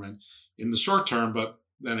government in the short term. But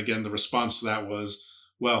then again, the response to that was,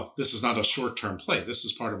 well, this is not a short-term play. This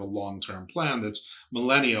is part of a long-term plan that's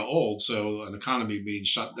millennia old. So an economy being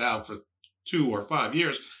shut down for 2 or 5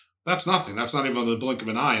 years, that's nothing. That's not even the blink of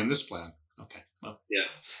an eye in this plan. Okay. Well, yeah.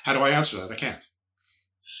 How do I answer that? I can't.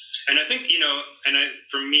 And I think,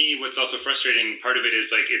 for me, what's also frustrating, part of it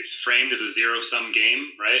is like it's framed as a zero-sum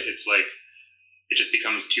game, right? It's like it just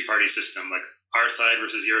becomes two-party system, like our side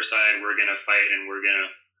versus your side. We're gonna fight and we're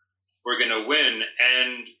gonna win.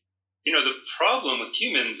 And the problem with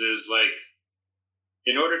humans is like,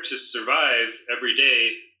 in order to survive every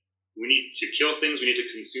day, we need to kill things. We need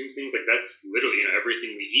to consume things. Like that's literally,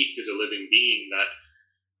 everything we eat is a living being. That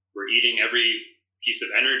we're eating every piece of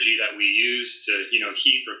energy that we use to,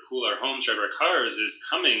 heat or cool our homes, drive our cars is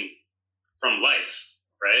coming from life,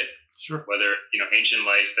 right? Sure. Whether, ancient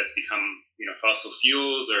life that's become, fossil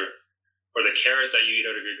fuels or the carrot that you eat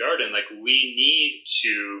out of your garden, like we need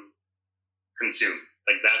to consume.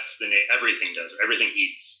 Like that's everything does, everything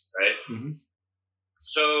eats, right? Mm-hmm.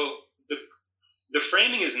 So the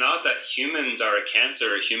framing is not that humans are a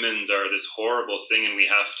cancer or humans are this horrible thing and we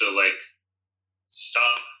have to like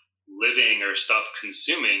stop living or stop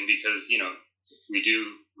consuming because, if we do,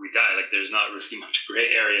 we die. Like there's not really much gray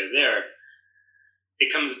area there.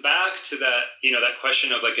 It comes back to that, that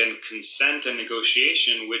question of like in consent and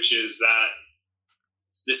negotiation, which is that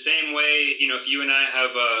the same way, if you and I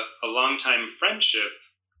have a long time friendship,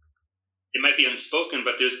 it might be unspoken,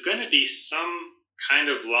 but there's going to be some kind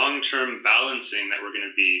of long-term balancing that we're going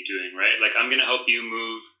to be doing, right? Like I'm going to help you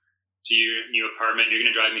move to your new apartment. You're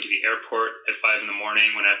going to drive me to the airport at 5 a.m.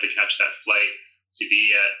 when I have to catch that flight to be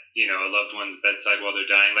at, a loved one's bedside while they're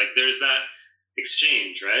dying. Like there's that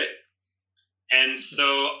exchange, right? And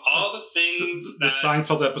so all the things the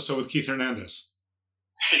Seinfeld episode with Keith Hernandez.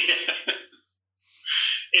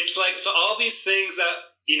 It's like, so all these things that,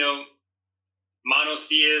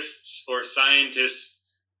 monotheists or scientists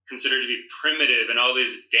consider to be primitive and all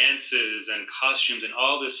these dances and costumes and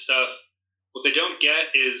all this stuff, what they don't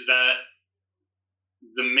get is that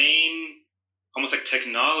the main, almost like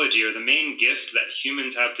technology or the main gift that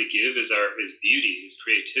humans have to give is beauty, is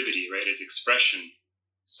creativity, right? Is expression,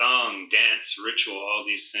 song, dance, ritual, all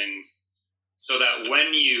these things. So that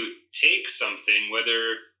when you take something,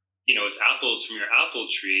 whether, it's apples from your apple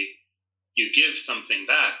tree, you give something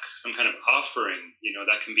back, some kind of offering,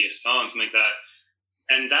 that can be a song, something like that.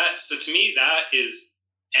 And so to me, that is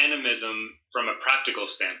animism from a practical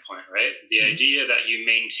standpoint, right? The idea that you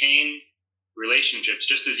maintain relationships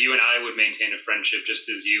just as you and I would maintain a friendship, just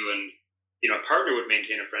as you and, a partner would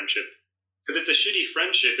maintain a friendship. Because it's a shitty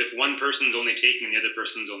friendship if one person's only taking and the other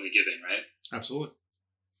person's only giving, right? Absolutely.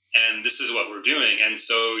 And this is what we're doing. And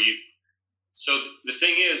so the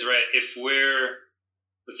thing is, right, if we're,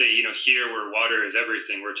 let's say, here where water is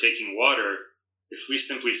everything, we're taking water. If we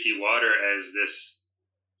simply see water as this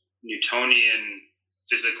Newtonian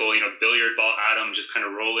physical, billiard ball atom just kind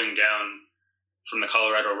of rolling down from the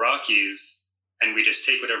Colorado Rockies, and we just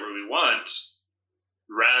take whatever we want,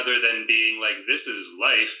 rather than being like, this is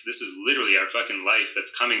life, this is literally our fucking life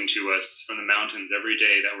that's coming to us from the mountains every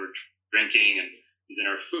day that we're drinking and is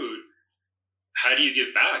in our food. How do you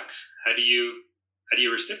give back? How do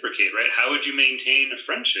you reciprocate, right? How would you maintain a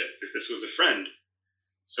friendship if this was a friend?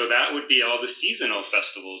 So that would be all the seasonal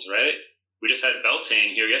festivals, right? We just had Beltane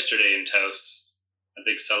here yesterday in Taos, a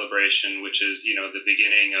big celebration, which is, the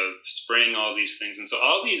beginning of spring, all these things. And so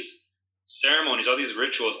all these ceremonies, all these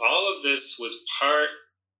rituals, all of this was part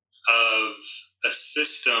of a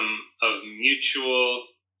system of mutual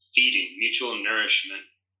feeding, mutual nourishment.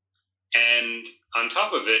 And on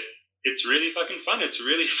top of it, it's really fucking fun. It's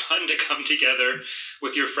really fun to come together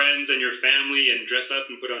with your friends and your family and dress up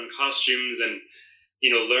and put on costumes and,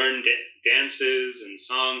 learn dances and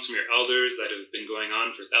songs from your elders that have been going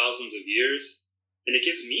on for thousands of years. And it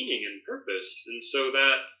gives meaning and purpose. And so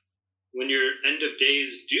that when your end of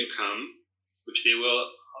days do come, which they will,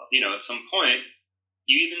 at some point,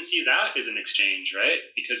 you even see that as an exchange, right?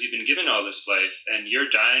 Because you've been given all this life and you're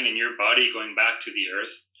dying and your body going back to the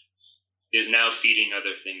earth is now feeding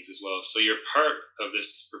other things as well. So you're part of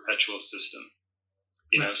this perpetual system,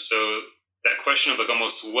 so that question of like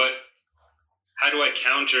almost how do I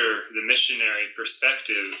counter the missionary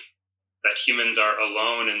perspective that humans are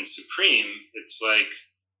alone and supreme? It's like,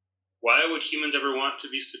 why would humans ever want to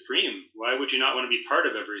be supreme? Why would you not want to be part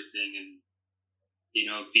of everything and,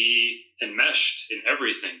 be enmeshed in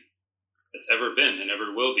everything that's ever been and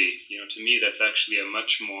ever will be? To me, that's actually a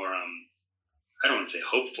much more, I don't want to say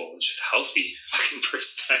hopeful, it's just healthy fucking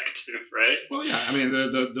perspective, right? Well, yeah, I mean,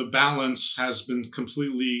 the balance has been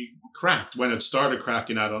completely cracked. When it started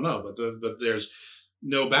cracking, I don't know, but there's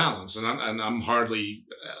no balance, and I'm hardly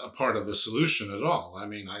a part of the solution at all. I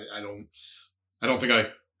mean, I don't think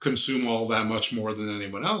I consume all that much more than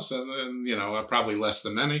anyone else, and probably less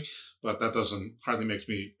than many, but that doesn't hardly makes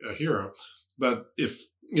me a hero. But if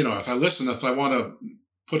I listen, if I want to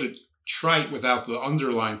put it trite without the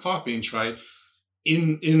underlying thought being trite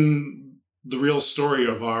in the real story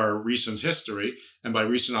of our recent history. And by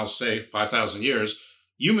recent, I'll say 5,000 years,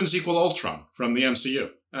 humans equal Ultron from the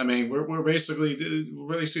MCU. I mean, we're basically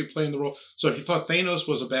playing the role. So if you thought Thanos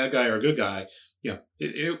was a bad guy or a good guy,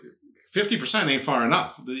 50% ain't far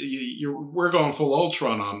enough. We're going full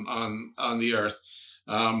Ultron on the Earth.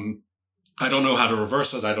 I don't know how to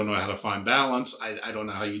reverse it. I don't know how to find balance. I don't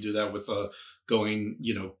know how you do that with going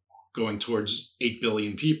towards 8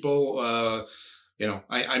 billion people.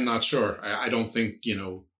 I'm not sure. I don't think,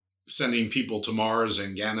 sending people to Mars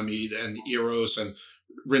and Ganymede and Eros and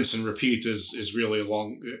rinse and repeat is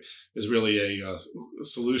really a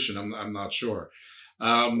solution. I'm not sure.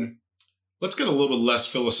 Let's get a little bit less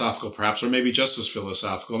philosophical, perhaps, or maybe just as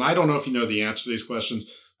philosophical. And I don't know if you know the answer to these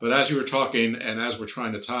questions, but as you were talking and as we're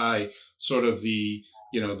trying to tie sort of the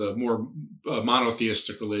more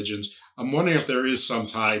monotheistic religions, I'm wondering if there is some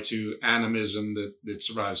tie to animism that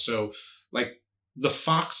survives. So, like, the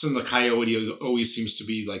fox and the coyote always seems to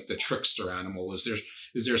be like the trickster animal. Is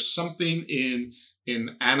there something in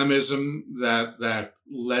animism that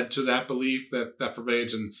led to that belief that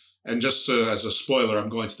pervades? And just as a spoiler, I'm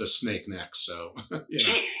going to the snake next. So,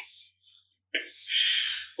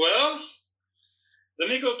 Well, let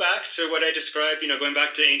me go back to what I described, going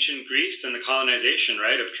back to ancient Greece and the colonization,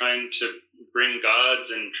 right, of trying to bring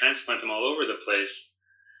gods and transplant them all over the place.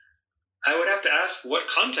 I would have to ask, what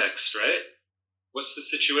context, right? What's the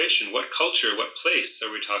situation? What culture, what place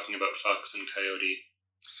are we talking about fox and coyote?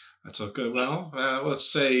 That's okay. Well,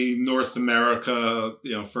 let's say North America,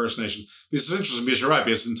 First Nation. This is interesting because you're right.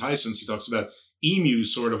 Because in Tyson's, he talks about emu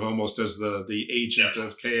sort of almost as the agent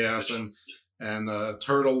of chaos, and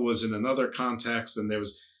turtle was in another context, and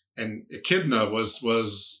echidna was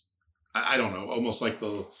I don't know, almost like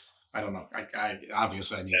I don't know. I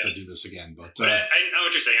obviously I need to do this again, but I know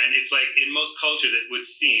what you're saying. And it's like in most cultures, it would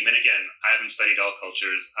seem, and again, I haven't studied all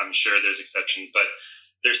cultures. I'm sure there's exceptions, but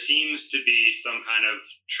there seems to be some kind of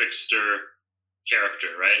trickster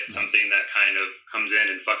character, right? Something that kind of comes in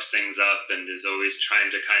and fucks things up and is always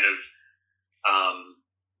trying to kind of,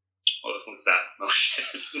 what's that motion?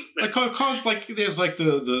 Cause like there's like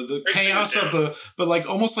the chaos of but like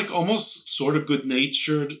almost sort of good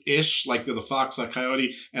natured ish, like the fox, like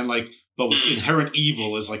coyote, and but with inherent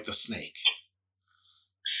evil is like the snake.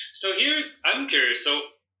 So I'm curious. So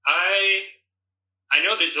I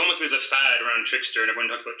know that it's almost there's a fad around trickster, and everyone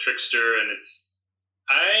talks about trickster, and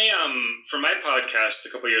for my podcast a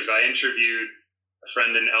couple of years ago, I interviewed a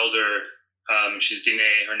friend and elder. She's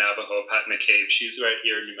Diné, her Navajo, Pat McCabe. She's right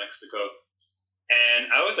here in New Mexico.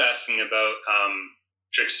 And I was asking about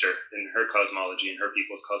trickster in her cosmology, in her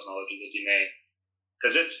people's cosmology, the Diné.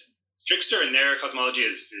 Because trickster in their cosmology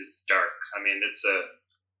is dark. I mean, it's a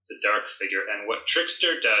dark figure. And what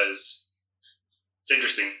trickster does, it's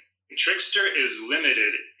interesting. Trickster is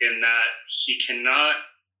limited in that he cannot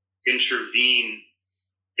intervene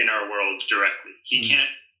in our world directly. He can't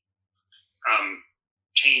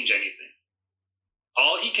change anything.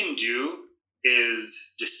 All he can do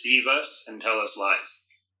is deceive us and tell us lies.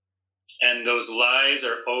 And those lies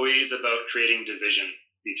are always about creating division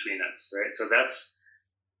between us, right? So that's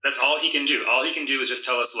all he can do. All he can do is just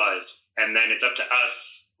tell us lies. And then it's up to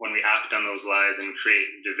us when we act on those lies and create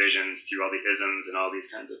divisions through all the isms and all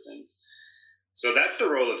these kinds of things. So that's the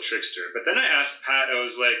role of trickster. But then I asked Pat, I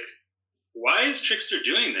was like, why is trickster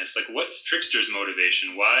doing this? Like, what's trickster's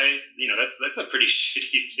motivation? Why, that's a pretty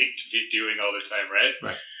shitty thing to be doing all the time, right?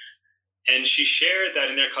 Right. And she shared that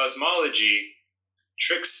in their cosmology,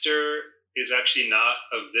 trickster is actually not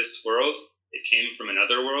of this world. It came from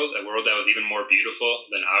another world, a world that was even more beautiful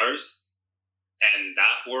than ours. And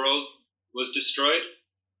that world was destroyed.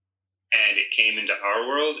 And it came into our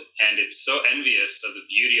world. And it's so envious of the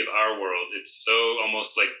beauty of our world. It's so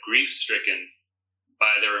almost like grief-stricken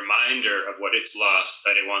by the reminder of what it's lost,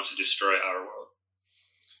 that it wants to destroy our world.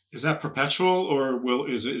 Is that perpetual, or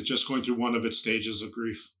is it just going through one of its stages of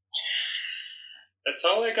grief? That's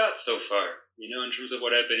all I got so far, in terms of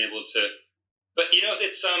what I've been able to. But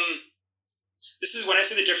it's this is when I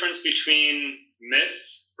see the difference between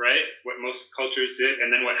myth, right, what most cultures did,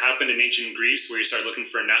 and then what happened in ancient Greece, where you start looking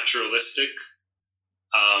for naturalistic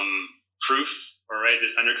proof, or right,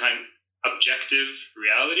 this underkind objective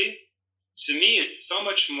reality. To me, it's so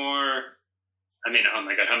much more, oh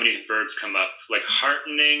my God, how many verbs come up? Like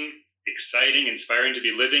heartening, exciting, inspiring to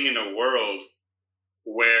be living in a world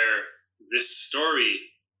where this story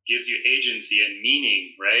gives you agency and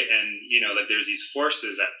meaning, right? And, like there's these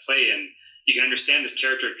forces at play, and you can understand this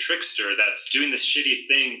character trickster that's doing this shitty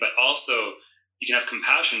thing, but also you can have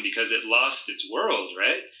compassion because it lost its world,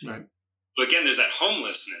 right? Right. But again, there's that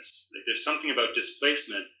homelessness. Like there's something about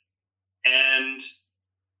displacement. And,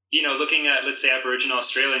 looking at, let's say, Aboriginal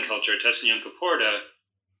Australian culture, Tessenyoung-Kaporta,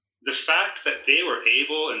 the fact that they were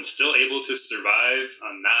able and still able to survive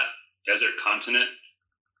on that desert continent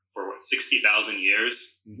for 60,000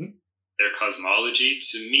 years, their cosmology,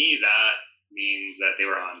 to me, that means that they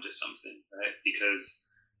were onto something, right? Because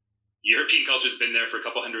European culture's been there for a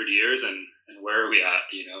couple hundred years, and where are we at,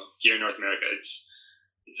 here in North America?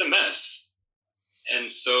 It's a mess.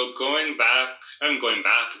 And so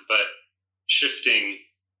but shifting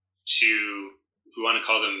to, if we want to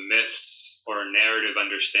call them myths or narrative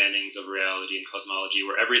understandings of reality and cosmology,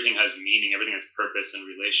 where everything has meaning, everything has purpose and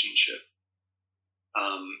relationship,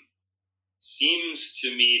 seems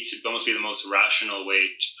to me to almost be the most rational way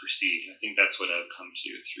to proceed. I think that's what I've come to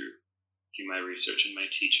through my research and my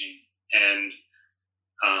teaching. And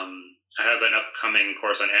I have an upcoming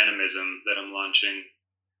course on animism that I'm launching.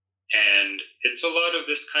 And it's a lot of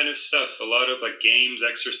this kind of stuff, a lot of like games,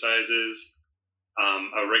 exercises,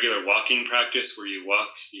 a regular walking practice where you walk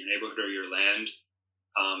your neighborhood or your land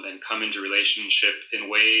and come into relationship in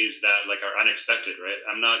ways that like are unexpected, right?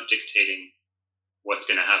 I'm not dictating what's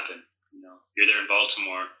going to happen. You're there in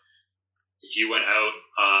Baltimore. If you went out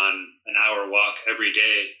on an hour walk every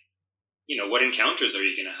day, what encounters are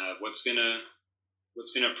you going to have? What's going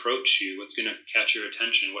to approach you? What's going to catch your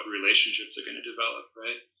attention? What relationships are going to develop,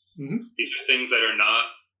 right? Mm-hmm. These are things that are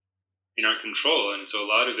not in our control. And so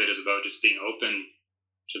a lot of it is about just being open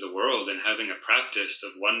to the world and having a practice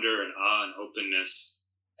of wonder and awe and openness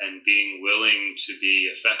and being willing to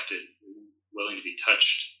be affected, willing to be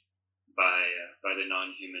touched by the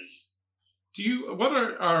non-human. What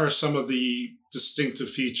are some of the distinctive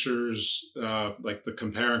features, like the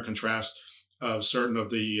compare and contrast of certain of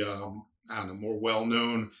the, more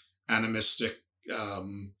well-known animistic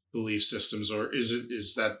belief systems, or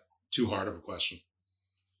is that too hard of a question?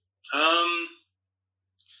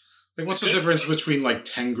 Like, what's the difference between like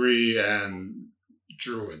Tengri and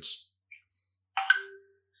Druids?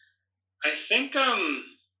 I think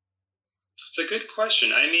it's a good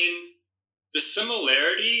question. I mean, the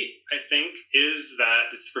similarity, I think, is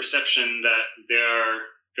that it's the perception that they're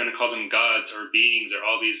going to call them gods or beings or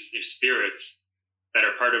all these spirits that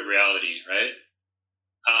are part of reality, right?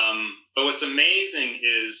 But what's amazing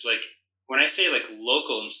is, like, when I say, like,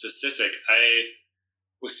 local and specific, I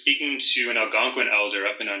was speaking to an Algonquin elder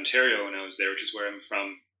up in Ontario when I was there, which is where I'm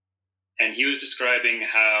from, and he was describing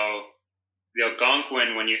how the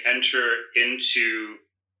Algonquin, when you enter into,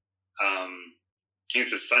 I think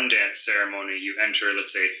it's a Sundance ceremony, you enter,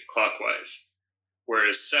 let's say, clockwise.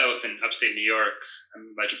 Whereas south in upstate New York, I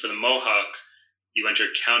imagine for the Mohawk, you enter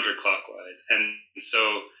counterclockwise. And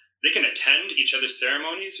so they can attend each other's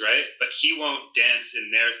ceremonies, right? But he won't dance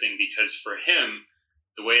in their thing because for him,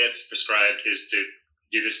 the way it's prescribed is to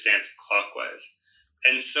do this dance clockwise.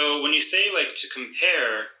 And so when you say, like, to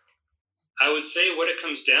compare, I would say what it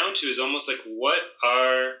comes down to is almost like, what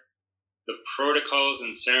are the protocols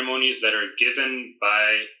and ceremonies that are given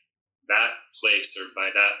by that place or by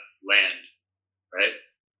that land, right?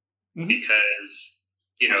 Mm-hmm. Because,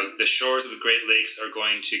 the shores of the Great Lakes are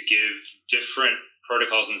going to give different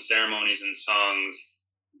protocols and ceremonies and songs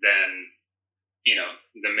than,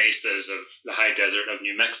 the mesas of the high desert of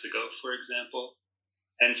New Mexico, for example.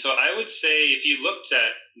 And so I would say if you looked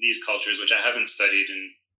at these cultures, which I haven't studied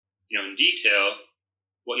in detail,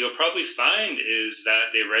 what you'll probably find is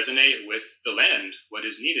that they resonate with the land, what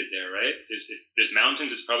is needed there, right? If there's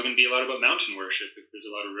mountains, it's probably going to be a lot about mountain worship. If there's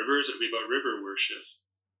a lot of rivers, it'll be about river worship.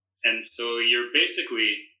 And so you're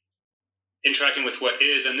basically interacting with what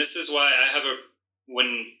is, and this is why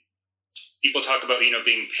when people talk about,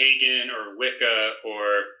 being pagan or Wicca or,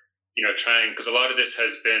 trying, because a lot of this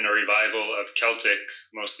has been a revival of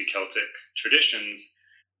mostly Celtic traditions.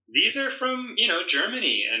 These are from,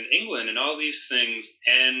 Germany and England and all these things.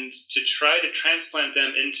 And to try to transplant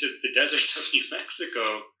them into the deserts of New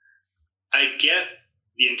Mexico, I get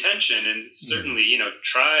the intention and certainly,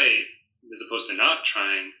 try as opposed to not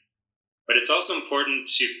trying. But it's also important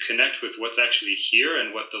to connect with what's actually here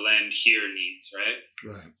and what the land here needs,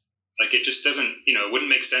 right? Right. Like, it just doesn't, it wouldn't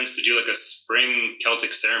make sense to do like a spring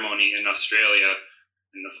Celtic ceremony in Australia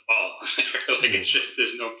in the fall. Like, it's just,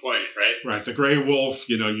 there's no point, right? Right. The gray wolf,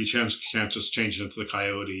 you can't just change it into the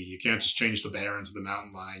coyote. You can't just change the bear into the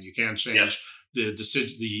mountain lion. You can't change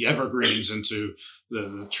the evergreens into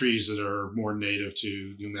the trees that are more native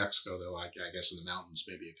to New Mexico, though I guess in the mountains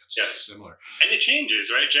maybe it gets similar. And it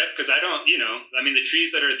changes, right, Jeff? Because the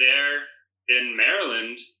trees that are there in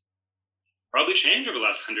Maryland probably changed over the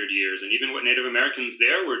last 100 years. And even what Native Americans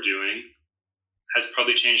there were doing has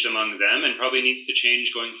probably changed among them and probably needs to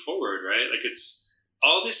change going forward, right? Like it's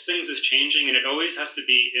all these things is changing, and it always has to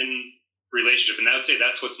be in relationship. And I would say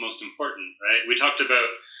that's what's most important, right? We talked about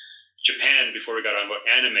Japan before we got on about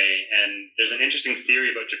anime, and there's an interesting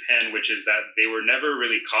theory about Japan, which is that they were never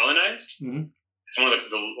really colonized. Mm-hmm. It's one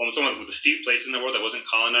of the few places in the world that wasn't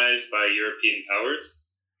colonized by European powers.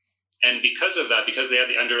 And because of that, because they had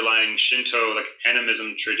the underlying Shinto, like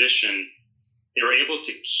animism tradition, they were able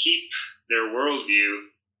to keep their worldview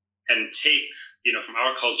and take, from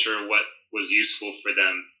our culture what was useful for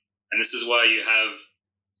them. And this is why you have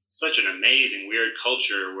such an amazing, weird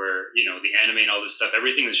culture where, the anime and all this stuff,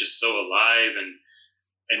 everything is just so alive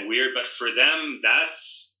and weird. But for them,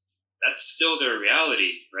 that's still their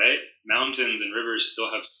reality, right? Mountains and rivers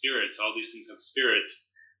still have spirits. All these things have spirits.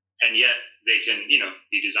 And yet they can,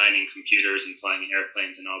 be designing computers and flying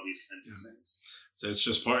airplanes and all these kinds of things. So it's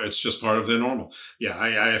just part of their normal. Yeah, I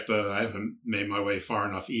haven't made my way far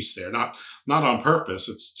enough east there. Not on purpose.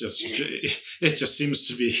 It's just it just seems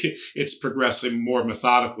to be it's progressing more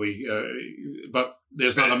methodically, but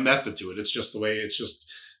there's not a method to it. It's just the way. It's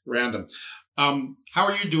just random. How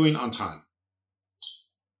are you doing on time?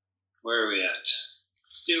 Where are we at?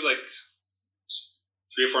 Let's do like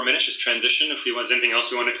 3 or 4 minutes, just transition. If there's anything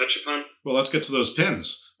else we want to touch upon. Well, let's get to those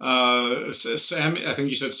pins. Sammy, I think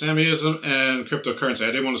you said Sammyism and cryptocurrency. I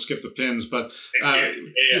didn't want to skip the pins, but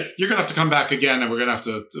you're gonna have to come back again, and we're gonna have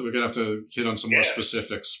to hit on some more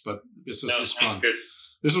specifics. But this is fun. Good.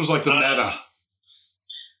 This was like the meta.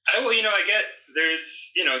 I get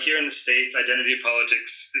there's here in the States, identity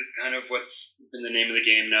politics is kind of what's been the name of the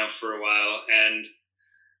game now for a while, and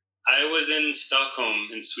I was in Stockholm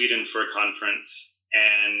in Sweden for a conference,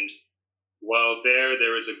 and while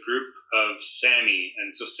there was a group of Sami.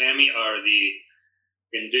 And so Sami are the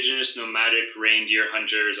indigenous nomadic reindeer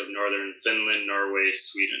hunters of northern Finland, Norway,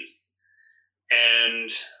 Sweden. And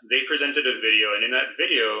they presented a video, and in that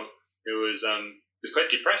video, it was quite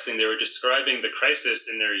depressing. They were describing the crisis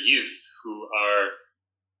in their youth, who are,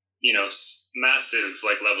 massive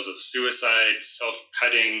levels of suicide,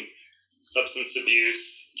 self-cutting, substance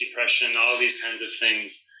abuse, depression, all these kinds of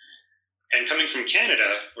things. And coming from Canada,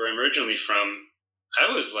 where I'm originally from,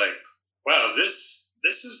 I was like, wow, this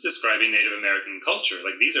is describing Native American culture.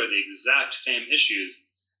 Like, these are the exact same issues.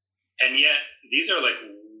 And yet, these are like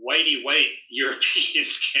whitey white European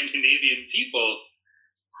Scandinavian people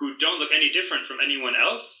who don't look any different from anyone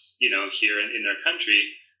else, here in their country.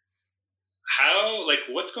 How,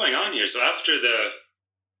 what's going on here? So after the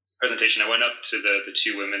presentation, I went up to the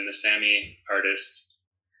two women, the Sami artists,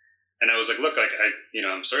 and I was like, look,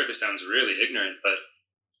 I'm sorry if this sounds really ignorant, but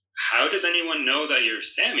how does anyone know that you're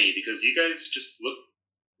Sami? Because you guys just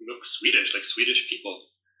look Swedish, like Swedish people.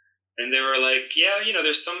 And they were like, yeah,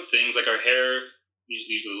 there's some things, like our hair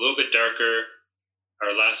usually a little bit darker,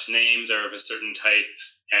 our last names are of a certain type,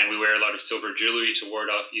 and we wear a lot of silver jewelry to ward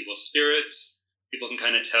off evil spirits. People can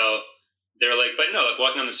kind of tell. They're like, but no,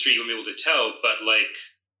 walking on the street, you won't be able to tell, but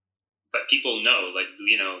people know,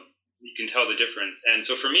 you can tell the difference. And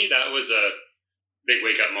so for me, that was a big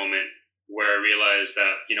wake-up moment where I realized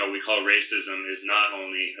that, we call racism is not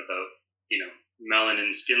only about,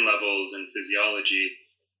 melanin skin levels and physiology,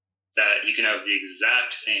 that you can have the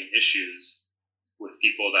exact same issues with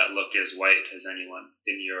people that look as white as anyone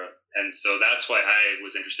in Europe. And so that's why I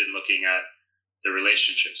was interested in looking at the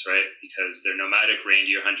relationships, right? Because they're nomadic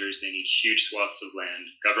reindeer hunters. They need huge swaths of land.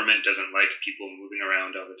 Government doesn't like people moving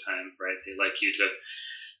around all the time, right? They like you to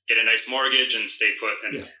get a nice mortgage and stay put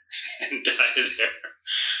and die there.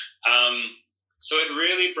 So it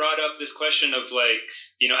really brought up this question of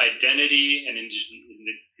identity and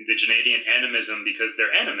indigeneity and animism, because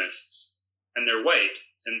they're animists and they're white.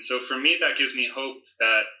 And so for me, that gives me hope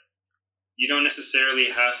that you don't necessarily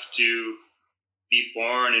have to be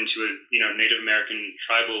born into a Native American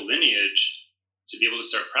tribal lineage to be able to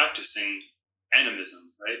start practicing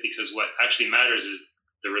animism, right? Because what actually matters is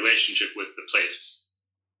the relationship with the place,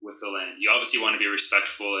 with the land. You obviously want to be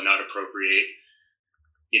respectful and not appropriate,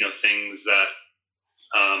 things that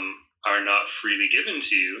are not freely given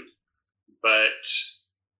to you.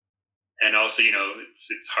 And also,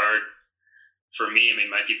 it's hard for me. I mean,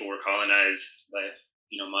 my people were colonized by,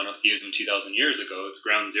 monotheism 2,000 years ago. It's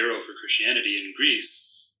ground zero for Christianity in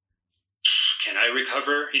Greece. Can I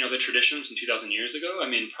recover, the traditions from 2,000 years ago? I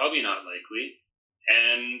mean, probably not likely.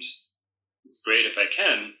 And it's great if I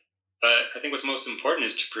can. But I think what's most important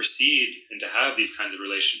is to proceed and to have these kinds of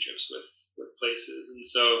relationships with places. And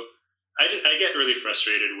so I get really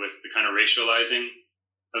frustrated with the kind of racializing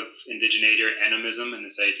of indigeneity or animism, and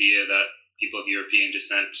this idea that people of European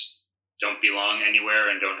descent don't belong anywhere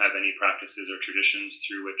and don't have any practices or traditions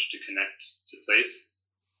through which to connect to place.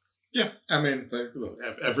 Yeah, I mean, look,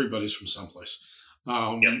 everybody's from someplace.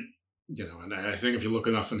 You know, and I think if you look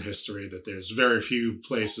enough in history that there's very few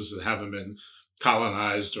places that haven't been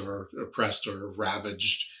colonized or oppressed or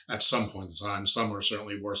ravaged at some point in time. Some are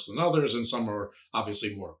certainly worse than others, and some are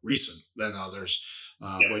obviously more recent than others,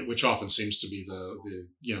 which often seems to be the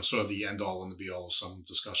you know, sort of the end all and the be all of some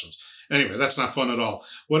discussions. Anyway, that's not fun at all.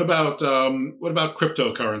 What about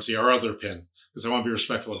cryptocurrency, our other pin? Because I want to be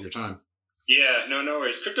respectful of your time. Yeah, no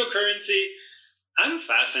worries. Cryptocurrency, I'm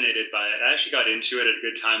fascinated by it. I actually got into it at a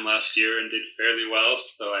good time last year and did fairly well,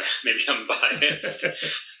 so maybe I'm biased.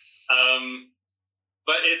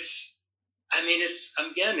 But it's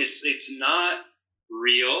not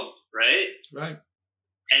real, right? Right.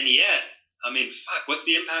 And yet, I mean, fuck, what's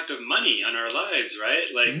the impact of money on our lives, right?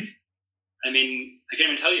 Like, I mean, I can't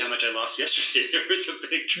even tell you how much I lost yesterday. There was a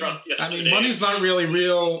big drop yesterday. I mean, money's not really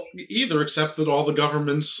real either, except that all the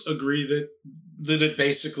governments agree that it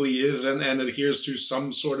basically is and adheres to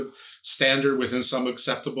some sort of standard within some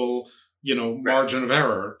acceptable, you know, margin of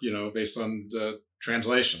error, you know, based on the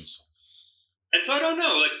translations. And so I don't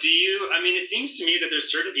know, like, it seems to me that there's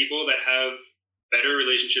certain people that have better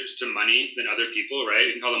relationships to money than other people, right?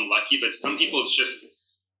 You can call them lucky, but some people it's just,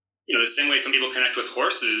 you know, the same way some people connect with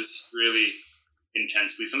horses really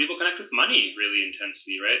intensely, some people connect with money really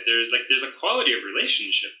intensely, right? There's a quality of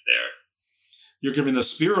relationship there. You're giving the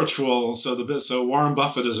spiritual, so Warren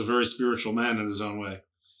Buffett is a very spiritual man in his own way.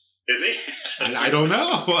 Is he? I don't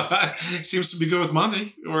know. Seems to be good with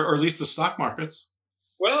money, or at least the stock markets.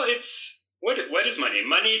 Well, what is money?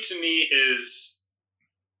 Money to me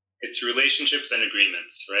it's relationships and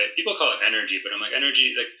agreements, right? People call it energy, but I'm like,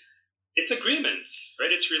 energy, like, it's agreements,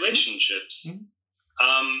 right? It's relationships.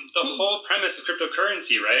 The whole premise of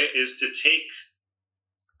cryptocurrency, right, is to take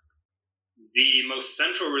the most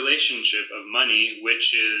central relationship of money,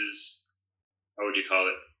 which is, how would you call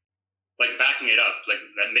it? Like backing it up, like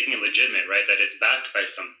that, making it legitimate, right? That it's backed by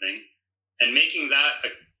something, and making that a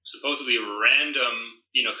supposedly random,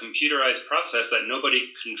 you know, computerized process that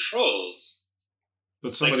nobody controls.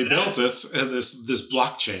 But somebody built it, this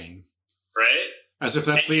blockchain. Right? As if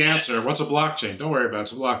that's the answer. What's a blockchain? Don't worry about it.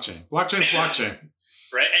 It's a blockchain. Blockchain's blockchain.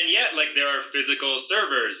 Right? And yet, like, there are physical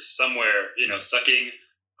servers somewhere, you know, sucking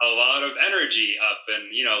a lot of energy up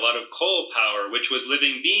and, you know, a lot of coal power, which was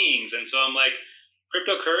living beings. And so I'm like,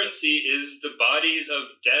 cryptocurrency is the bodies of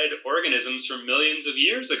dead organisms from millions of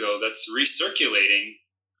years ago that's recirculating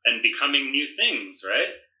and becoming new things, right?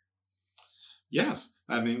 Yes.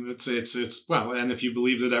 I mean, it's well, and if you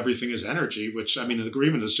believe that everything is energy, which, I mean, an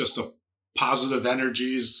agreement is just a positive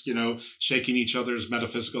energies, you know, shaking each other's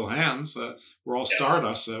metaphysical hands. We're all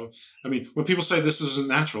stardust. So, I mean, when people say this isn't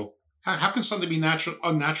natural, how can something be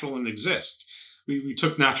unnatural and exist? We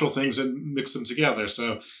took natural things and mixed them together.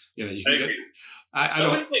 So, you know, you can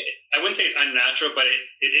I wouldn't say it's unnatural, but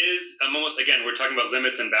it is. I'm almost, again, we're talking about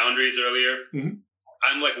limits and boundaries earlier. Mm-hmm.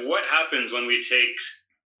 I'm like, what happens when we take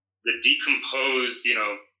the decomposed, you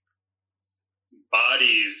know,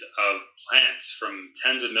 bodies of plants from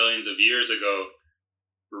tens of millions of years ago,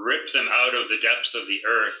 rip them out of the depths of the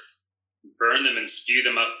earth, burn them and spew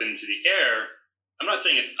them up into the air? I'm not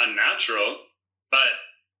saying it's unnatural, but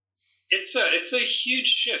it's a huge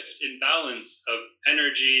shift in balance of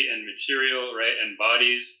energy and material, right, and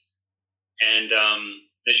bodies. And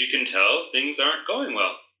as you can tell, things aren't going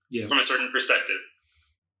well from a certain perspective.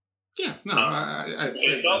 Yeah, no, I'd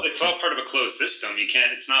say it's all part of a closed system. You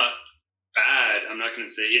can't. It's not bad. I'm not going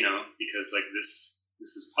to say, you know, because like this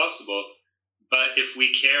is possible. But if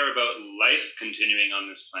we care about life continuing on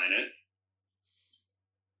this planet,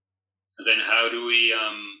 then how do we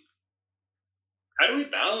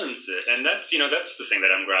balance it? And that's, you know, that's the thing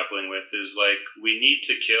that I'm grappling with, is like, we need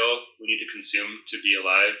to kill, we need to consume to be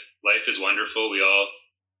alive. Life is wonderful. We all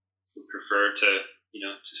would prefer to, you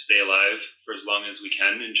know, to stay alive for as long as we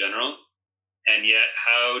can in general. And yet,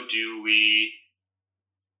 how do we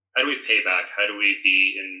pay back? How do we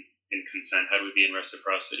be in consent? How do we be in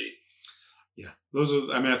reciprocity? Yeah, those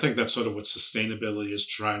are, I mean, I think that's sort of what sustainability is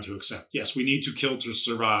trying to accept. Yes, we need to kill to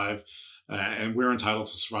survive, and we're entitled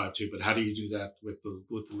to survive too. But how do you do that with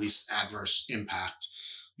the least adverse impact,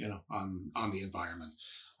 you know, on the environment?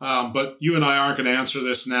 But you and I aren't going to answer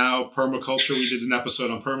this now. Permaculture, we did an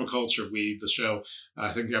episode on permaculture. The show, I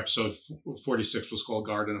think the episode 46 was called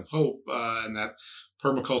Garden of Hope, and that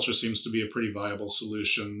permaculture seems to be a pretty viable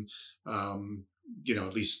solution, you know,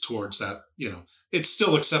 at least towards that. You know, it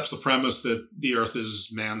still accepts the premise that the earth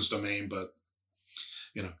is man's domain, but,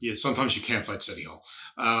 you know, sometimes you can't fight City Hall.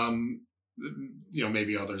 You know,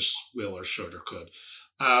 maybe others will or should or could.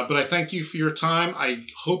 But I thank you for your time. I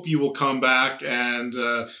hope you will come back and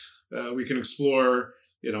we can explore,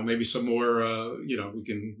 maybe some more, we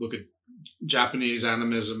can look at Japanese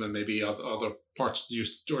animism and maybe other parts,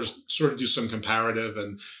 or sort of do some comparative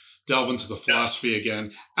and delve into the philosophy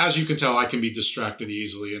again. As you can tell, I can be distracted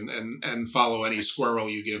easily and follow any squirrel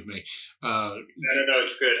you give me. No,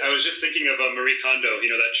 it's good. I was just thinking of Marie Kondo,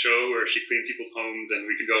 that show where she cleaned people's homes, and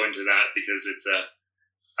we could go into that because it's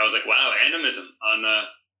I was like, wow, animism on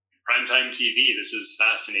primetime TV. This is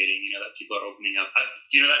fascinating, that people are opening up.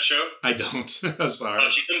 Do you know that show? I don't. I'm sorry.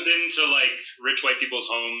 She comes into rich white people's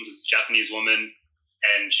homes. It's a Japanese woman,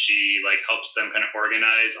 and she helps them kind of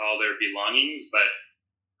organize all their belongings. But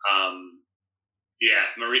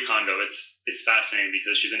Marie Kondo, it's fascinating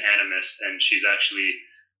because she's an animist, and she's actually,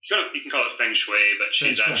 you can call it feng shui, but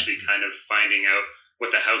she's actually kind of finding out what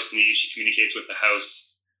the house needs. She communicates with the house,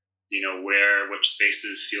 which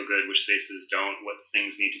spaces feel good, which spaces don't, what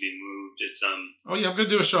things need to be moved. It's Oh yeah, I'm going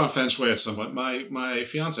to do a show on feng shui at some point. My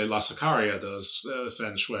fiance La Sicaria does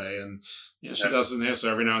feng shui, and she does it in here. So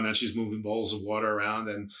every now and then she's moving bowls of water around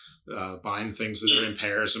and buying things that are in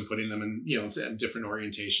pairs and putting them in different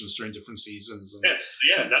orientations during different seasons. And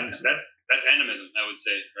that's animism, I would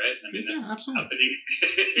say, right? I mean, yeah, absolutely.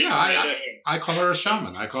 I call her a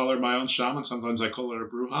shaman. I call her my own shaman. Sometimes I call her a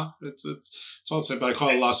bruja. It's all the same. But I call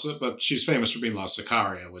her but she's famous for being La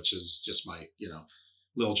Sicaria, which is just my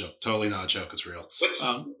little joke. Totally not a joke. It's real.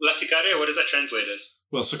 La Sicaria, what does that translate as?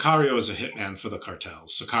 Well, Sicario is a hitman for the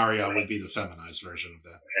cartels. Sicaria would be the feminized version of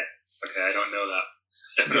that. Okay, I don't know that.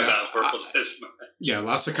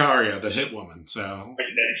 La Sicaria, the hit woman. So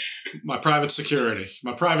my private security,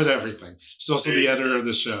 my private everything. She's also the editor of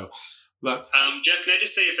the show. But Jeff, can I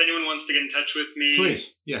just say, if anyone wants to get in touch with me,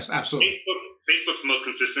 please, yes, absolutely. Facebook's the most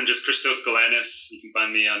consistent. Just Christos Galanis. You can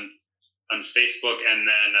find me on Facebook, and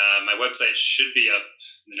then my website should be up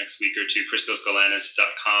in the next week or two,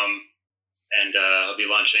 christosgalanis.com, and I'll be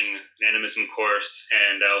launching an animism course,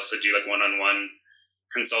 and I also do one-on-one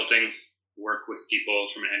consulting work with people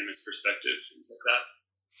from an animist perspective, things like that.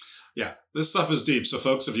 Yeah, this stuff is deep. So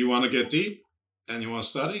folks, if you want to get deep and you want to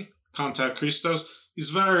study, contact Christos. He's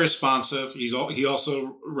very responsive. He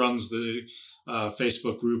also runs the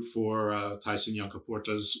Facebook group for Tyson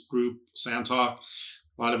Yunkaporta's group, Sandtalk.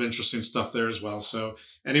 A lot of interesting stuff there as well. So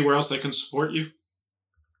anywhere else they can support you?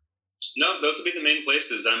 No, those would be the main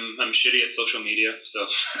places. I'm shitty at social media, so.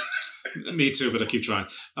 Me too, but I keep trying.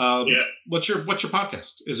 What's your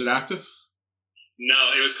podcast? Is it active?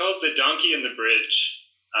 No, it was called The Donkey and the Bridge,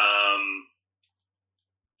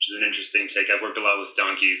 which is an interesting take. I've worked a lot with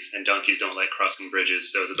donkeys, and donkeys don't like crossing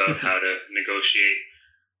bridges, so it's about how to negotiate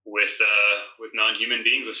with non-human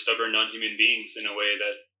beings, with stubborn non-human beings, in a way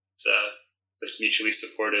that's mutually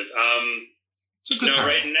supportive.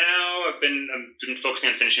 Right now I've been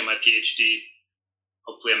focusing on finishing my PhD.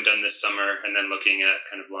 Hopefully I'm done this summer, and then looking at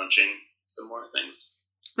kind of launching some more things.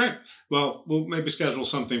 Great. Well, we'll maybe schedule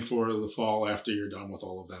something for the fall after you're done with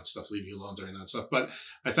all of that stuff, leave you alone during that stuff. But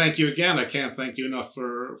I thank you again. I can't thank you enough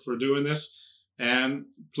for doing this. And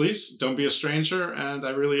please don't be a stranger. And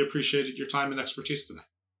I really appreciated your time and expertise today.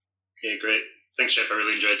 Okay, great. Thanks, Jeff. I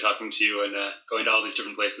really enjoyed talking to you and going to all these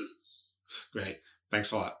different places. Great.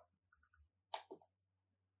 Thanks a lot.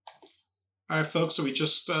 All right, folks. So we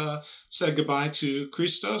just said goodbye to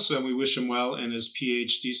Christos, and we wish him well in his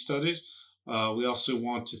PhD studies. We also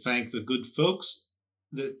want to thank the good folks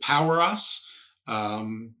that power us.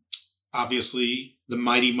 Obviously, the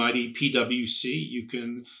mighty PwC. You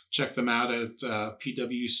can check them out at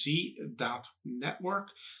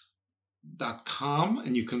pwc.network.com,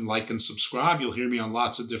 and you can like and subscribe. You'll hear me on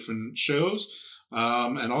lots of different shows.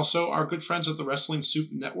 And also our good friends at the Wrestling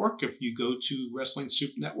Soup Network. If you go to Wrestling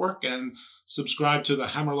Soup Network and subscribe to the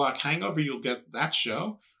Hammerlock Hangover, you'll get that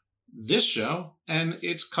show, this show, and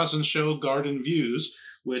its cousin show, Garden Views,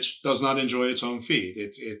 which does not enjoy its own feed.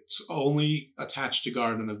 It's only attached to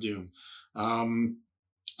Garden of Doom.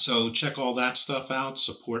 So check all that stuff out.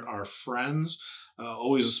 Support our friends.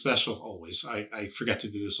 Always I forget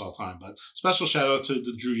to do this all the time, but special shout out to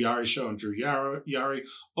the Drew Yari show, and Drew Yari,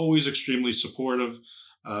 always extremely supportive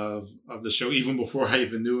of the show, even before I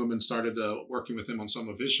even knew him and started working with him on some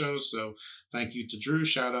of his shows. So thank you to Drew.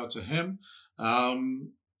 Shout out to him.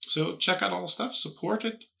 So check out all the stuff, support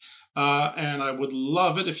it. And I would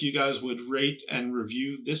love it if you guys would rate and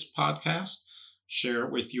review this podcast, share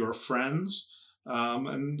it with your friends.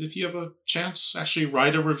 And if you have a chance, actually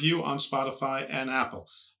write a review on Spotify and Apple.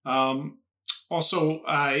 Also,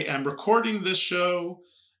 I am recording this show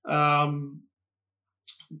on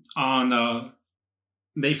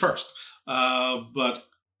May 1st, but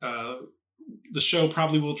the show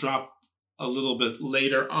probably will drop a little bit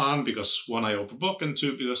later on because, one, I overbook, and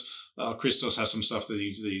two, because Christos has some stuff that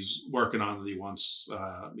he's working on that he wants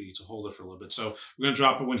me to hold it for a little bit. So we're going to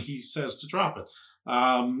drop it when he says to drop it,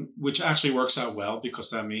 which actually works out well because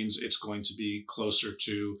that means it's going to be closer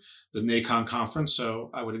to the NACON conference. So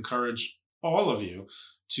I would encourage all of you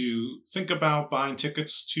to think about buying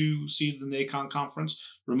tickets to see the NACON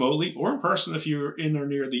conference remotely or in person if you're in or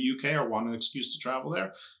near the UK or want an excuse to travel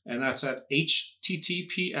there. And that's at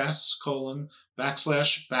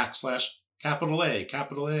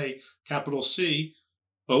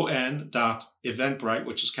https://A://C:/ON.eventbrite,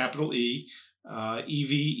 which is capital E,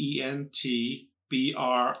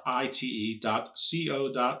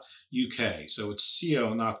 eventbrite.co.uk. So it's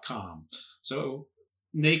co, not com. So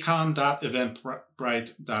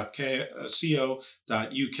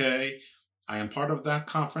nacon.eventbrite.co.uk. I am part of that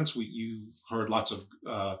conference. You've heard lots of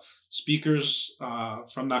speakers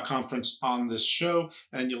from that conference on this show,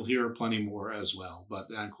 and you'll hear plenty more as well. But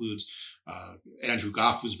that includes Andrew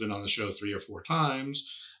Goff, who's been on the show 3 or 4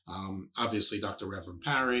 times, obviously Dr. Reverend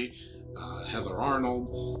Parry, Heather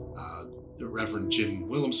Arnold, the Reverend Jim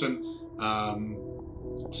Williamson,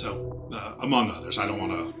 among others. I don't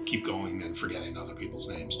want to keep going and forgetting other people's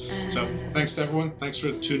names. So thanks to everyone. Thanks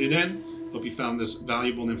for tuning in. Hope you found this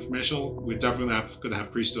valuable and informational. We're definitely going to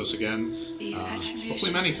have Christos again,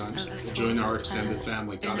 hopefully many times. We'll join our extended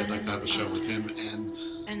family. God, I'd like to have a show with him and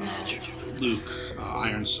Luke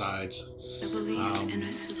Ironside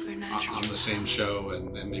on the same show,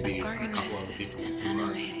 and maybe a couple other people who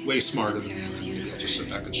are way smarter than me, and maybe I just sit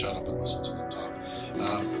back and shut up and listen to them talk.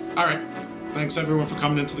 All right. Thanks, everyone, for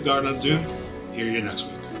coming into the Garden of Doom. Hear you next week.